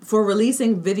for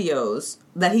releasing videos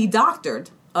that he doctored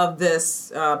of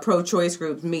this pro-choice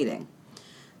group meeting.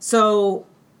 So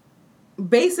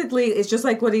basically, it's just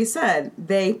like what he said.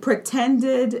 They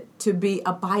pretended to be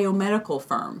a biomedical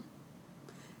firm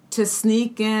to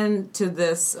sneak into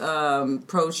this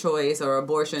pro-choice or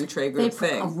abortion trade group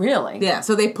thing. Oh, really? Yeah,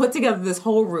 so they put together this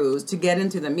whole ruse to get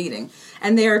into the meeting.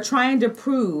 And they are trying to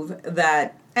prove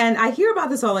that, and I hear about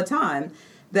this all the time,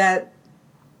 that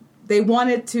they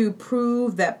wanted to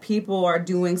prove that people are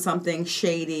doing something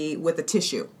shady with the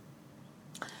tissue.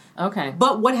 Okay.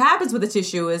 But what happens with the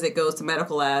tissue is it goes to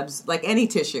medical labs, like any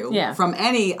tissue, from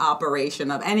any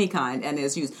operation of any kind, and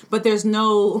is used. But there's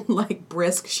no, like,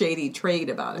 brisk, shady trade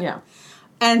about it. Yeah.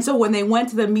 And so when they went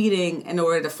to the meeting in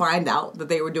order to find out that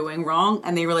they were doing wrong,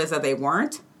 and they realized that they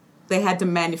weren't, they had to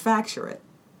manufacture it.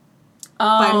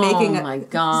 By making it. Oh, my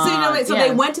God. So, you know, so Yeah.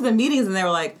 they went to the meetings, and they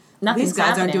were like, Nothing's these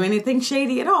guys aren't happening. doing anything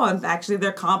shady at all. And actually,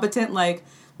 they're competent, like,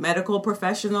 medical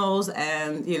professionals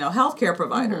and, you know, healthcare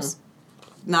providers.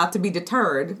 Not to be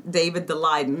deterred, David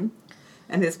Daleiden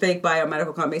and his fake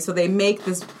biomedical company. So they make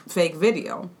this fake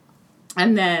video.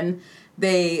 And then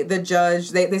the judge,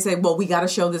 they say, well, we got to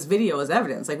show this video as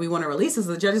evidence. Like, we want to release this.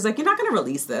 The judge is like, you're not going to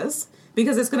release this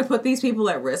because it's going to put these people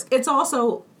at risk. It's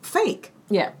also fake.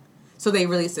 Yeah. So they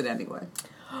released it anyway.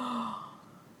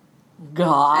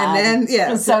 God. And then,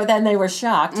 yeah. So then they were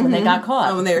shocked when they got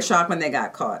caught. Oh, when they were shocked when they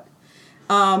got caught.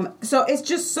 So it's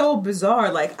just so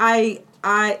bizarre. Like,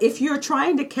 if you're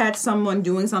trying to catch someone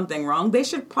doing something wrong, they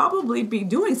should probably be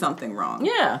doing something wrong.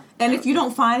 Yeah. And if you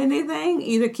don't find anything,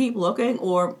 either keep looking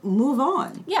or move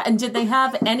on. Yeah, and did they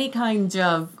have any kind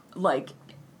of, like,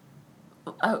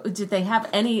 did they have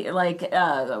any, like,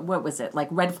 what was it, like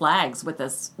red flags with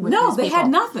this? With No, these they people? had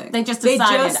nothing. They just They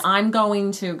decided, just- I'm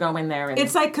going to go in there and...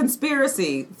 It's like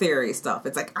conspiracy theory stuff.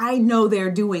 It's like, I know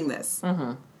they're doing this.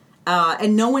 Mm-hmm.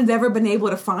 And no one's ever been able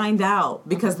to find out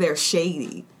because they're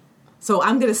shady. So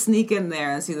I'm going to sneak in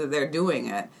there and see that they're doing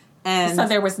it. And so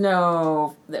there was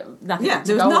nothing to there's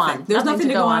go nothing. on. There's nothing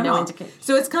to go on. No No. indication.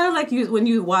 So it's kind of like when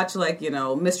you watch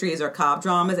mysteries or cop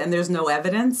dramas and there's no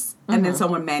evidence, and then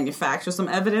someone manufactures some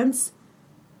evidence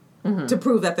to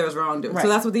prove that there's wrongdoing. Right. So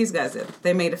that's what these guys did.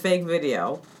 They made a fake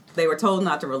video. They were told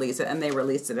not to release it, and they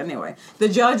released it anyway. The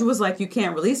judge was like, you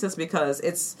can't release this because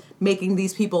it's making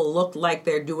these people look like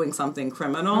they're doing something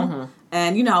criminal.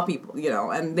 And you know how people,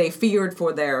 and they feared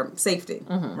for their safety,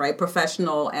 right?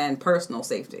 Professional and personal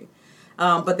safety.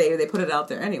 But they put it out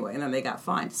there anyway, and then they got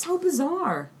fined. So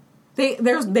bizarre. They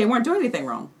weren't doing anything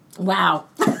wrong. Wow.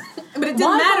 But it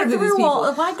didn't matter to these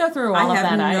people. Why go through all of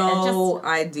that? I have no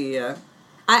idea.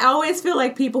 I always feel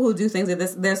like people who do things like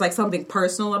this, there's like something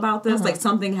personal about this. Like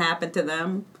something happened to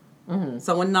them.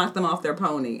 Someone knocked them off their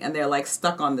pony, and they're like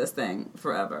stuck on this thing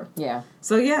forever. Yeah.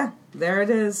 So yeah, there it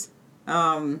is.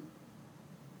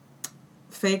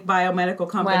 Fake biomedical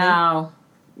company. Wow.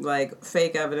 Like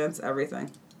fake evidence,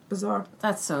 everything. Bizarre.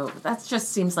 That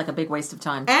just seems like a big waste of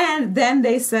time. And then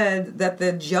they said that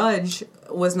the judge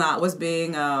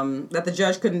that the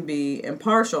judge couldn't be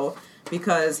impartial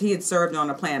because he had served on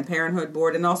a Planned Parenthood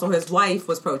board, and also his wife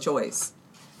was pro-choice.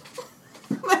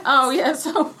 Oh yeah,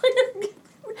 so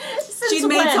she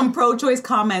made some pro-choice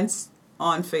comments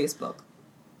on Facebook.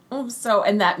 So,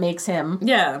 and that makes him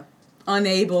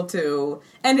unable to.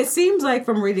 And it seems like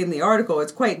from reading the article,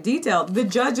 it's quite detailed. The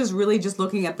judge is really just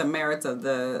looking at the merits of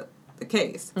the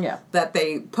case. Yeah. That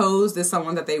they posed as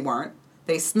someone that they weren't.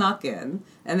 They snuck in,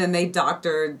 and then they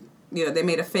doctored, they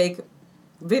made a fake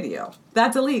video.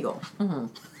 That's illegal.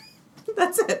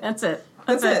 That's it. That's it.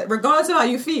 That's it. Regardless of how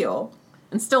you feel.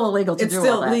 It's still illegal to do all that.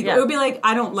 It's still illegal. Yeah. It would be like,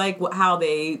 I don't like how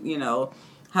they,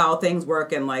 how things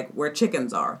work and like where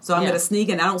chickens are. So I'm going to sneak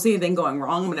in. I don't see anything going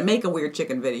wrong. I'm going to make a weird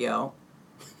chicken video.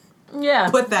 Yeah.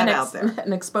 Put that out there.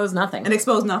 And expose nothing.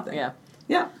 Yeah.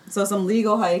 Yeah. So some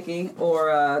legal hiking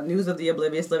or news of the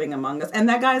oblivious living among us. And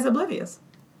that guy is oblivious.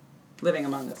 Living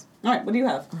among us. All right. What do you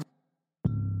have?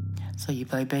 So you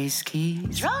play bass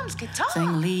keys, Drums, guitar,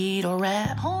 sing lead or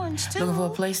rap, horns too. looking for a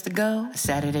place to go?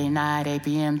 Saturday night, 8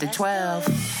 p.m. to 12.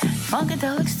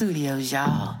 Funkadelic Studios,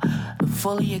 y'all.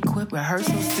 Fully equipped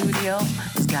rehearsal studio.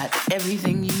 It's got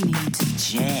everything you need to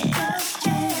jam.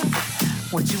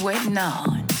 What you waiting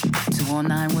on?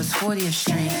 209 West 40th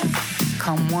Street.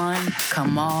 Come one,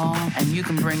 come all, and you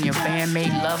can bring your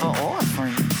bandmate, lover, or a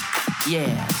friend.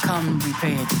 Yeah, come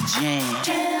prepared to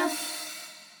jam.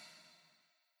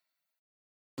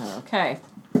 Okay.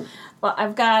 Well,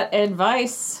 I've got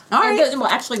advice. All right. Well,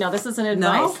 actually, no, this isn't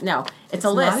advice. No, it's a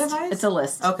list. Not advice? It's a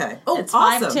list. Okay. Oh, it's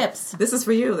awesome. 5 tips. This is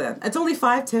for you then. It's only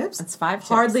 5 tips? It's 5 tips.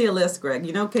 Hardly a list, Greg.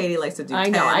 You know Katie likes to do 10. I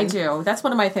know, I do. That's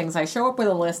one of my things. I show up with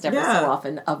a list every so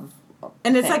often of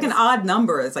and it's things. like an odd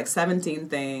number. It's like 17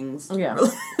 things. Yeah.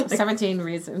 17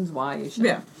 reasons why you should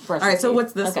brush All right, your so teeth.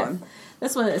 what's this one?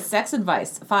 This one is sex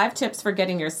advice. 5 tips for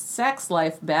getting your sex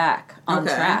life back on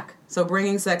track. So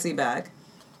bringing sexy back.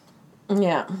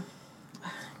 Yeah.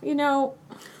 All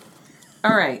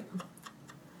right.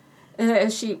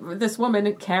 This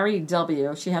woman, Carrie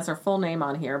W., she has her full name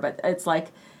on here, but it's like...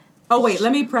 Oh, wait,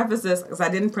 let me preface this, because I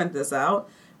didn't print this out,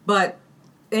 but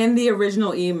in the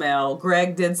original email,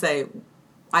 Greg did say,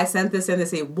 I sent this in to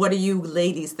see, what do you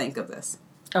ladies think of this?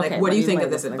 Okay, like, what do you think of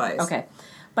this advice? Okay.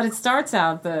 But it starts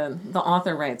out, the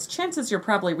author writes, chances you're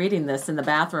probably reading this in the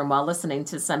bathroom while listening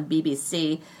to some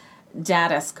BBC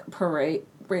dad-esque parade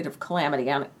of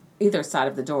calamity on either side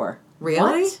of the door.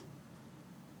 Really? What?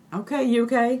 Okay,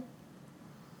 UK.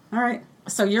 All right.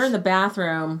 So you're in the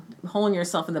bathroom, holding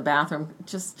yourself in the bathroom,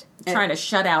 just trying to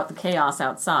shut out the chaos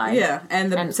outside. Yeah,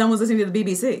 and someone's listening to the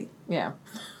BBC. Yeah.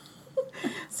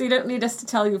 So you don't need us to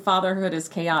tell you fatherhood is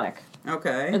chaotic.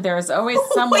 Okay. There's always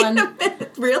someone... Wait a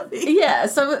minute, really? Yeah,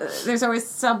 so there's always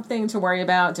something to worry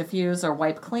about, diffuse, or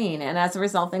wipe clean, and as a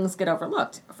result, things get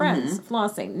overlooked. Friends,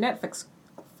 flossing, Netflix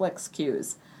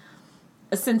cues.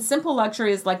 Since simple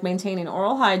luxuries like maintaining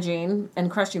oral hygiene and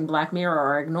crushing Black Mirror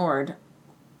are ignored,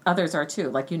 others are too,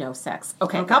 like, sex.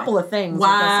 Okay, a couple of things.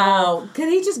 Wow. Can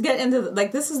he just get into,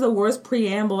 this is the worst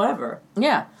preamble ever.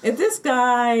 Yeah. If this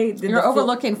guy... You're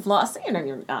overlooking flossing, or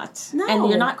you're not. No. And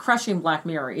you're not crushing Black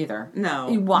Mirror either. No.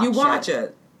 You watch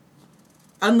it.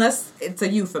 Unless it's a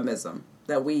euphemism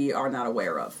that we are not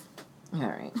aware of. All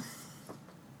right.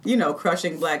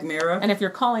 Crushing Black Mirror. And if you're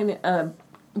calling...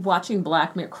 watching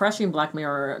crushing Black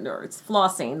Mirror, or it's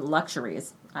flossing,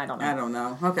 luxuries. I don't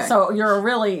know. Okay. So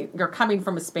you're coming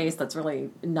from a space that's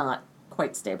really not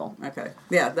quite stable. Okay.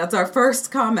 Yeah, that's our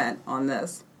first comment on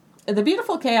this. The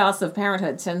beautiful chaos of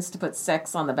parenthood tends to put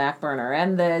sex on the back burner,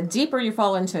 and the deeper you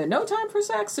fall into no time for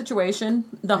sex situation,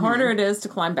 the harder it is to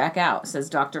climb back out, says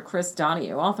Dr. Chris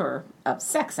Donahue, author of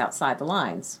Sex Outside the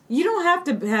Lines. You don't have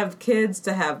to have kids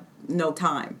to have no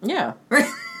time. Yeah. Right?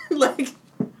 Like,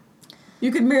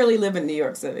 you could merely live in New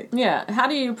York City. Yeah. How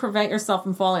do you prevent yourself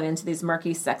from falling into these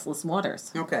murky, sexless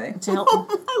waters? Okay. To help...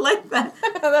 I like that.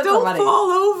 That's Don't funny. fall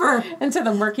over. Into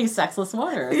the murky, sexless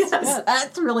waters. Yes. Yeah,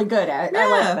 that's really good. I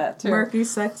like that, too. Murky,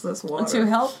 sexless water. To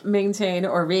help maintain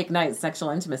or reignite sexual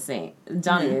intimacy,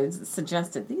 Donahue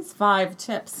suggested these 5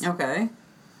 tips. Okay.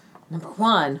 Number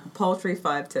 1. Paltry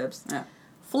 5 tips. Yeah.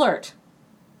 Flirt.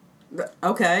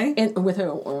 Okay. With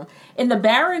who? In the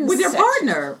barren... With your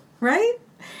partner, right?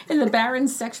 In the barren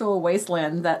sexual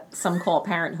wasteland that some call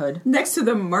parenthood. Next to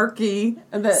the murky,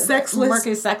 sexless...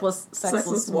 Murky,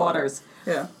 sexless waters.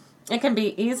 Yeah. It can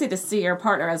be easy to see your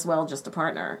partner as well just a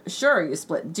partner. Sure, you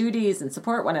split duties and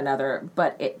support one another,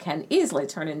 but it can easily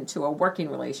turn into a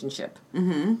working relationship.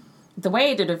 Mm-hmm. The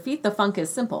way to defeat the funk is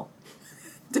simple.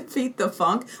 Defeat the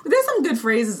funk? Well, there's some good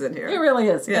phrases in here. It really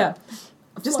is, yeah.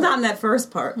 Just Flirt. not in that first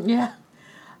part. Yeah.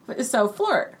 So,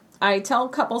 flirt. I tell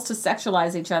couples to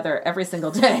sexualize each other every single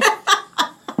day.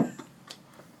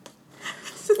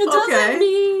 It doesn't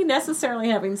mean necessarily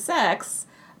having sex,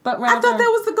 but rather... I thought that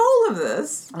was the goal of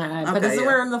this. but this is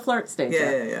we're in the flirt stage.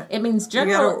 Yeah. It means You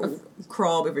general... gotta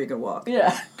crawl before you can walk.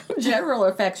 Yeah. General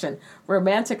affection,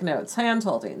 romantic notes,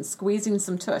 hand-holding, squeezing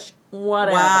some tush,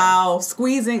 whatever. Wow.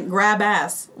 Squeezing, grab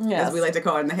ass, Yes. as we like to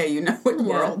call it in the Hey You Know It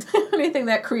world. Anything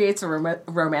that creates a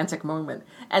romantic moment.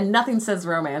 And nothing says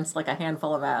romance like a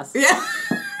handful of ass. Yeah.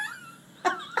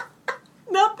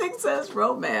 Nothing says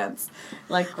romance.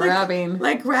 Like grabbing...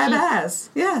 Like grab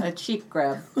ass. Yeah. A cheek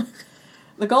grab.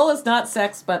 The goal is not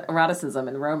sex, but eroticism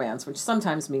and romance, which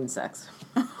sometimes means sex.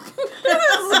 This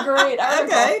is a great article.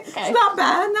 Okay. It's not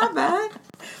bad.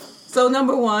 So,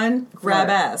 number 1, grab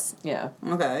ass. Yeah.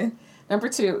 Okay. Number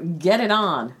 2, get it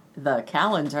on the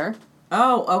calendar.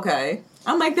 Oh, okay.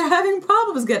 I'm like, they're having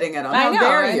problems getting it on. I How know,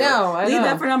 dare I you? know. Leave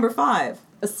that for number 5.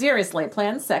 Seriously,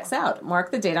 plan sex out.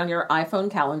 Mark the date on your iPhone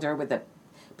calendar with a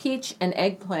peach and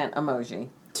eggplant emoji.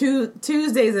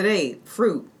 Tuesdays at 8,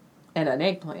 fruit. And an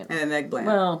eggplant. And an eggplant.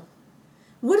 Well,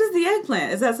 what is the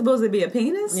eggplant? Is that supposed to be a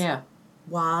penis? yeah.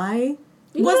 Why?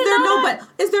 You Is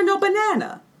did there no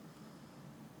banana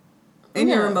in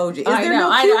your emoji? Is I there know.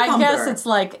 no cucumber? I guess it's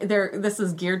like this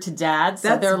is geared to dads, so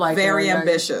That's they're like very doing a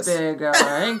ambitious. Big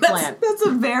eggplant. That's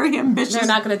a very ambitious. They're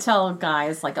not going to tell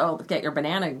guys like, "Oh, get your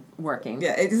banana working."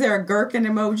 Yeah, is there a gherkin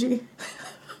emoji?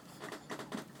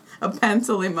 A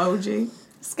pencil emoji?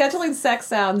 Scheduling sex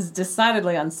sounds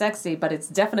decidedly unsexy, but it's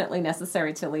definitely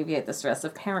necessary to alleviate the stress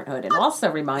of parenthood and also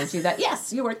reminds you that,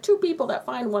 yes, you are 2 people that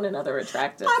find one another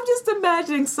attractive. I'm just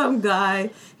imagining some guy,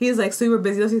 he's like super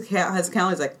busy, he has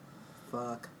calendar, he's like,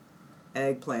 fuck,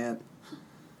 eggplant.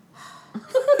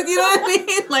 You know what I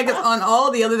mean? Like, it's on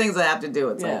all the other things I have to do.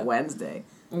 It's like Wednesday.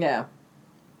 Yeah.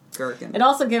 Gherkin. It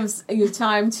also gives you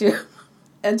time to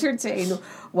entertain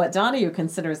what Donahue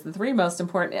considers the 3 most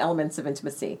important elements of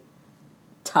intimacy.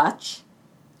 Touch,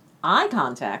 eye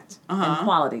contact, and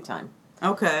quality time.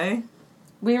 Okay.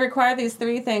 We require these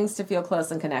 3 things to feel close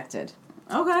and connected.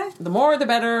 Okay. The more the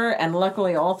better, and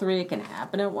luckily all 3 can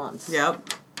happen at once. Yep.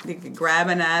 You can grab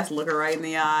an ass, look her right in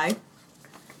the eye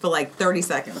for like 30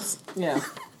 seconds. Yeah.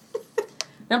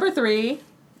 Number 3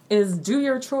 is do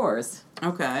your chores.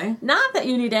 Okay. Not that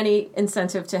you need any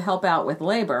incentive to help out with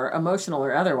labor, emotional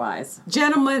or otherwise.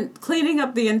 Gentlemen, cleaning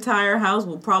up the entire house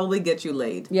will probably get you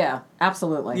laid. Yeah,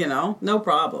 absolutely. You know, no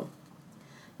problem.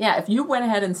 Yeah, if you went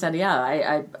ahead and said,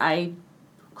 yeah, I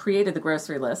created the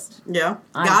grocery list. Yeah.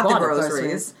 I Got the bought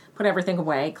groceries. Put everything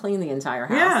away, cleaned the entire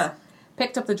house. Yeah.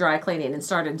 Picked up the dry cleaning and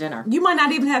started dinner. You might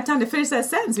not even have time to finish that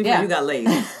sentence before you got laid.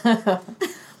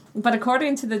 But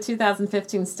according to the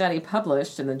 2015 study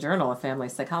published in the Journal of Family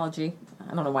Psychology,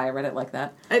 I don't know why I read it like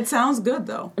that. It sounds good,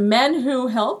 though. Men who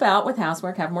help out with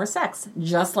housework have more sex,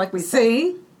 just like we said.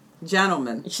 See?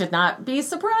 Gentlemen. It should not be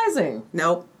surprising.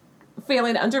 Nope.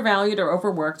 Feeling undervalued or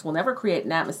overworked will never create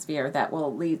an atmosphere that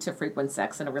will lead to frequent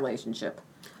sex in a relationship.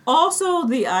 Also,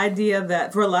 the idea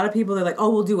that for a lot of people, they're like, oh,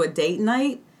 we'll do a date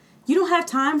night. You don't have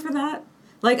time for that.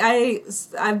 Like,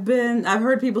 I've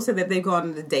heard people say that they've gone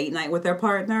on a date night with their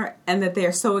partner and that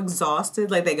they're so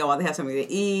exhausted. Like, they go out, they have something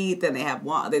to eat, then they have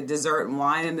the dessert and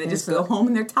wine, and they just go home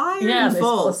and they're tired and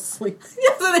full. Fall asleep.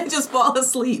 Yeah, so they just fall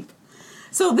asleep.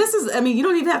 So this is, you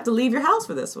don't even have to leave your house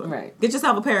for this one. Right. Get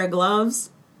yourself a pair of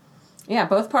gloves. Yeah,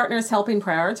 both partners helping,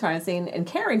 prioritizing, and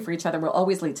caring for each other will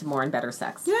always lead to more and better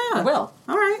sex. Yeah. It will.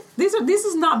 All right. This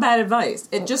is not bad advice.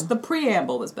 It just, the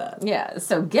preamble was bad. Yeah,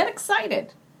 so get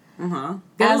excited.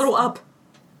 Get a little up.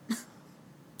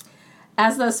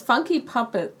 As those funky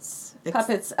puppets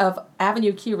of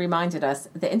Avenue Q reminded us,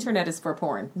 the internet is for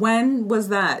porn. When was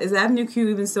that? Is Avenue Q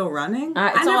even still running?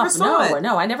 I never saw it.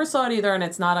 No, I never saw it either, and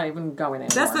it's not even going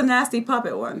anymore. That's the nasty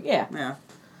puppet one. Yeah.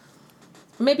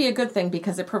 Maybe a good thing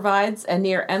because it provides a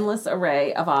near endless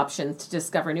array of options to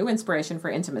discover new inspiration for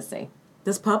intimacy.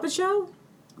 This puppet show?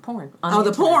 Porn.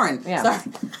 The porn. Yeah. Sorry.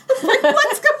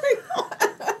 What's going on?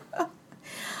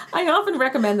 I often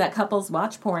recommend that couples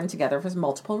watch porn together for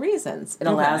multiple reasons. It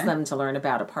allows them to learn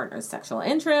about a partner's sexual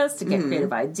interests, to get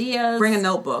creative ideas. Bring a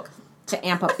notebook. To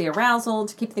amp up the arousal,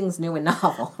 to keep things new and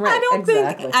novel. Right,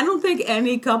 I don't think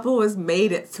any couple has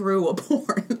made it through a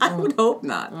porn. I would hope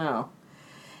not. No.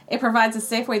 It provides a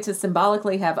safe way to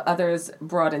symbolically have others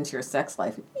brought into your sex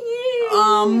life.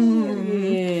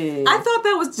 I thought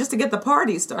that was just to get the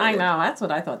party started. I know, that's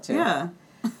what I thought too. Yeah.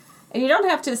 And you don't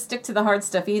have to stick to the hard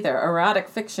stuff either. Erotic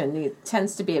fiction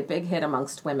tends to be a big hit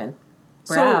amongst women.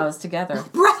 Browse together.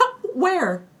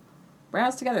 Where?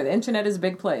 Browse together. The internet is a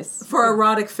big place. For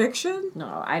erotic fiction?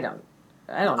 No, I don't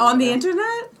know. On the internet?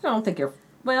 I don't think you're...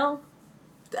 Well,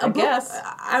 I guess.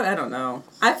 I don't know.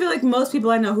 I feel like most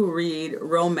people I know who read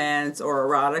romance or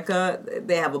erotica,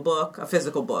 they have a book, a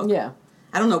physical book. Yeah.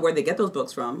 I don't know where they get those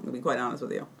books from, to be quite honest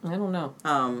with you. I don't know.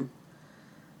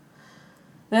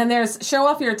 Then there's show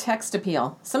off your text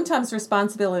appeal. Sometimes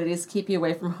responsibilities keep you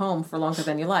away from home for longer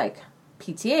than you like.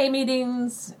 PTA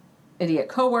meetings, idiot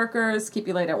coworkers keep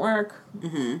you late at work.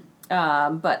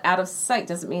 But out of sight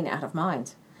doesn't mean out of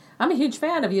mind. I'm a huge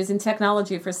fan of using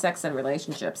technology for sex and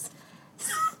relationships.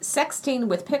 Sexting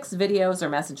with pics, videos, or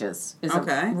messages is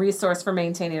a resource for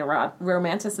maintaining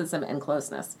romanticism and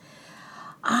closeness.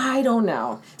 I don't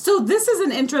know. So this is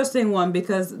an interesting one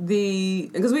because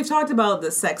we've talked about the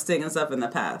sexting and stuff in the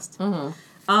past.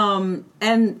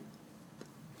 And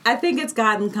I think it's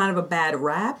gotten kind of a bad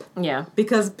rap. Yeah.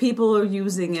 Because people are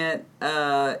using it,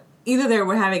 either they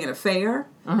were having an affair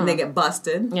and they get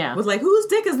busted. Yeah. With like, whose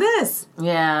dick is this?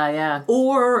 Yeah.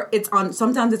 Or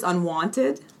sometimes it's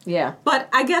unwanted. Yeah. But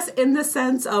I guess in the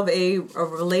sense of a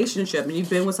relationship, and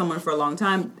you've been with someone for a long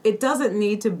time, it doesn't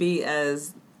need to be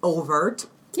as overt.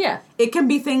 Yeah. It can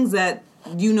be things that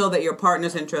you know that your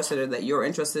partner's interested in, that you're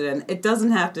interested in. It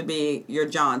doesn't have to be your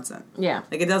Johnson. Yeah.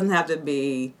 Like, it doesn't have to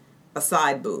be a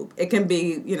side boob. It can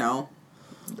be,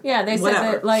 Yeah, they whatever.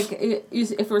 said that, like,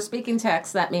 if we're speaking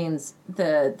text, that means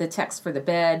the text for the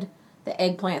bed, the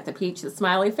eggplant, the peach, the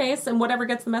smiley face, and whatever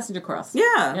gets the message across.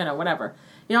 Yeah. Whatever.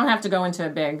 You don't have to go into a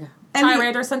big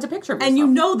tirade or send a picture of yourself. And you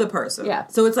know the person. Yeah.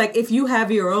 So it's like, if you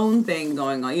have your own thing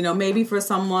going on, maybe for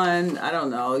someone, I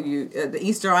don't know, the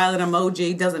Easter Island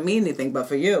emoji doesn't mean anything but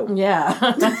for you. Yeah.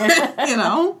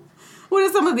 What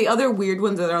are some of the other weird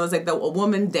ones that are like a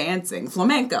woman dancing?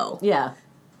 Flamenco. Yeah.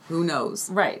 Who knows?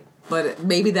 Right. But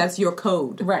maybe that's your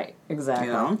code. Right. Exactly.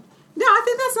 Yeah, I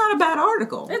think that's not a bad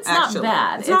article. It's actually. not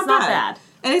bad. It's not bad.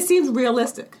 And it seems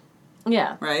realistic.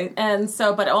 Yeah. Right? And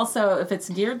so, but also if it's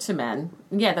geared to men,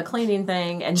 the cleaning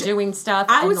thing and doing stuff.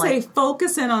 I would say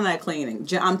focus in on that cleaning.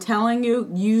 I'm telling you,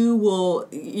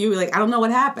 you're like, I don't know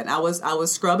what happened. I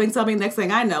was scrubbing something. Next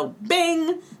thing I know,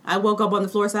 bing, I woke up on the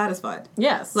floor satisfied.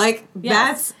 Yes.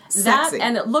 That's sexy.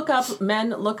 And men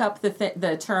look up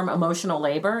the term emotional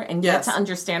labor and get to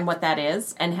understand what that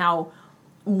is and how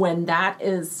when that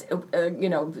is,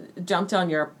 dumped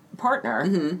on your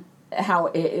partner, how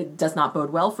it does not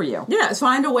bode well for you. Yeah,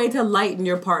 find a way to lighten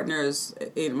your partner's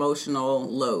emotional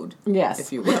load. Yes.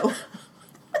 If you will.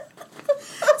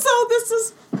 So this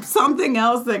is something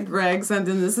else that Greg sent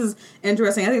in. This is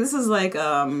interesting. I think this is like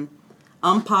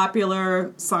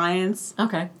unpopular science.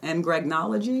 Okay. And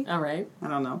Gregnology. All right. I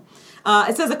don't know.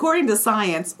 It says according to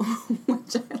science,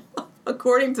 which I love.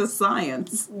 According to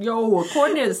science.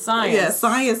 According to science. Yeah,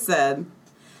 science said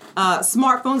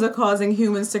smartphones are causing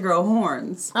humans to grow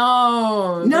horns.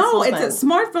 Oh, no!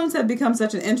 Smartphones have become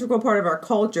such an integral part of our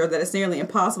culture that it's nearly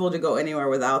impossible to go anywhere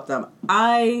without them.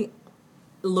 I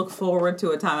look forward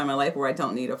to a time in my life where I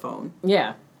don't need a phone.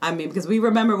 Yeah. I mean, because we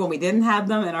remember when we didn't have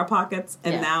them in our pockets,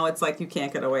 and now it's like you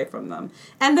can't get away from them.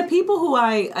 And the people who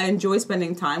I enjoy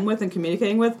spending time with and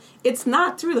communicating with, it's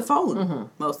not through the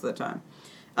phone most of the time.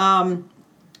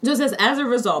 Just as a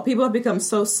result, people have become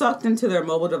so sucked into their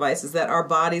mobile devices that our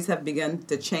bodies have begun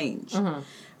to change.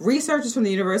 Researchers from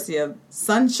the University of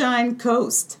Sunshine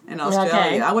Coast in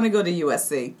Australia, I want to go to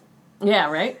USC. Yeah,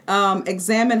 right.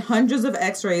 Examined hundreds of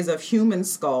x-rays of human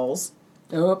skulls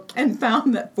and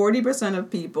found that 40%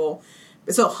 of people,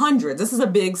 so hundreds, this is a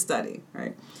big study,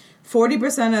 right?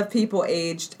 40% of people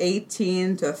aged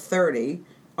 18 to 30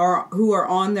 who are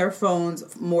on their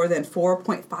phones more than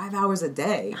 4.5 hours a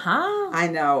day. Huh? I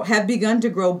know. Have begun to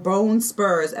grow bone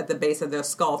spurs at the base of their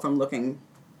skull from looking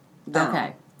down.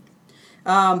 Okay.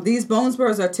 These bone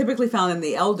spurs are typically found in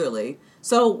the elderly.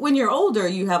 So when you're older,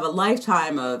 you have a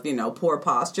lifetime of, poor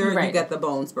posture. Right. You get the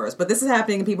bone spurs. But this is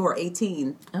happening in people who are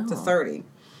 18 to 30.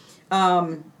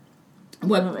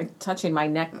 Like touching my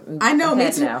neck. I know,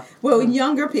 me too. Now. Well,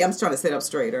 younger people, I'm trying to sit up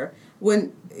straighter.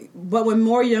 When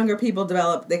more younger people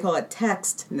develop, they call it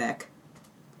text neck,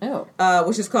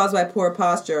 which is caused by poor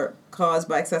posture, caused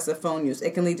by excessive phone use.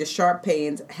 It can lead to sharp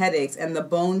pains, headaches, and the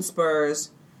bone spurs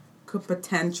could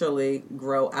potentially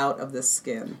grow out of the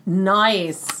skin.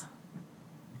 Nice.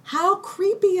 How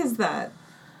creepy is that?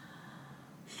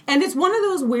 And it's one of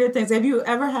those weird things. Have you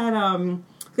ever had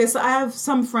because I have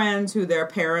some friends who their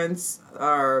parents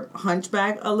are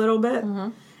hunchback a little bit. Mm-hmm.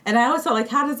 And I always thought, like,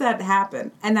 how does that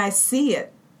happen? And I see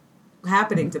it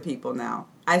happening to people now.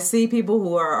 I see people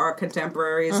who are our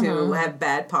contemporaries who have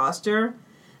bad posture,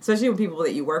 especially with people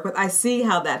that you work with. I see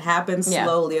how that happens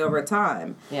slowly over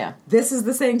time. Yeah. This is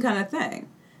the same kind of thing.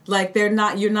 Like, you're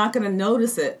not going to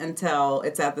notice it until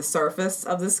it's at the surface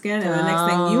of the skin, and the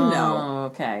next thing you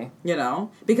know. Okay.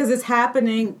 Because it's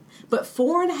happening. But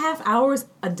 4.5 hours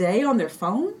a day on their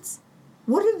phones?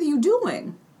 What are you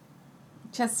doing?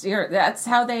 That's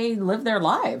how they live their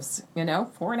lives,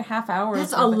 4.5 hours.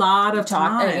 That's a lot of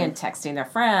time. And texting their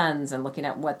friends and looking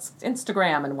at what's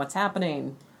Instagram and what's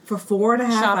happening. For 4.5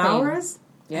 hours?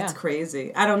 Yeah. That's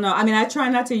crazy. I don't know. I mean, I try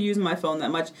not to use my phone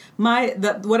that much.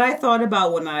 What I thought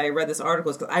about when I read this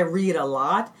article is because I read a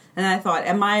lot, and I thought,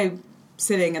 am I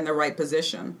sitting in the right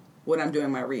position when I'm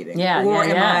doing my reading? Yeah, or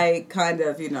am yeah. I kind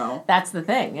of, That's the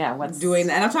thing, yeah. What's doing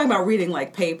that? And I'm talking about reading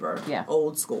like paper, yeah,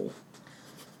 old school,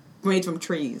 made from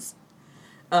trees,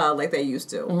 like they used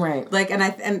to, right? Like,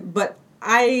 but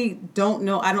I don't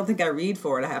know. I don't think I read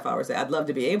 4.5 hours a day. I'd love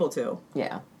to be able to.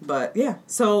 Yeah. But, yeah.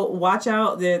 So, watch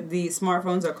out. The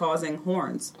smartphones are causing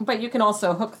horns. But you can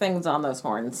also hook things on those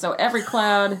horns. So, every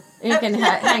cloud, you can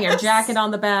hang your jacket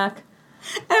on the back.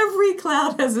 Every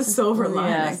cloud has a silver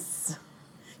lining. Yes.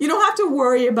 You don't have to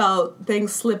worry about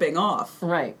things slipping off.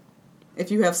 Right.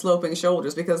 If you have sloping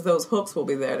shoulders, because those hooks will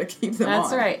be there to keep them on.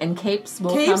 That's right. And capes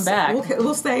will come back.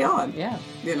 Will stay on. Yeah.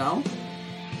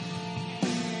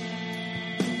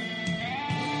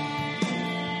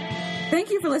 Thank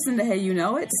you for listening to Hey You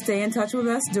Know It. Stay in touch with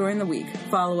us during the week.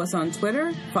 Follow us on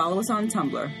Twitter. Follow us on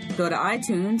Tumblr. Go to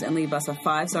iTunes and leave us a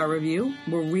 5-star review.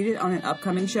 We'll read it on an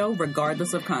upcoming show,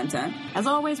 regardless of content. As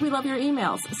always, we love your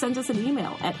emails. Send us an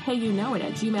email at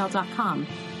heyyouknowit@gmail.com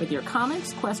with your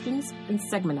comments, questions, and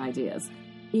segment ideas.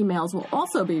 Emails will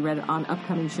also be read on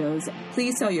upcoming shows.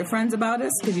 Please tell your friends about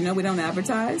us, because we don't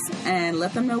advertise, and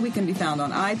let them know we can be found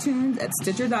on iTunes, at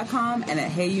Stitcher.com, and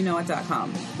at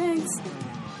HeyYouKnowIt.com. Thanks.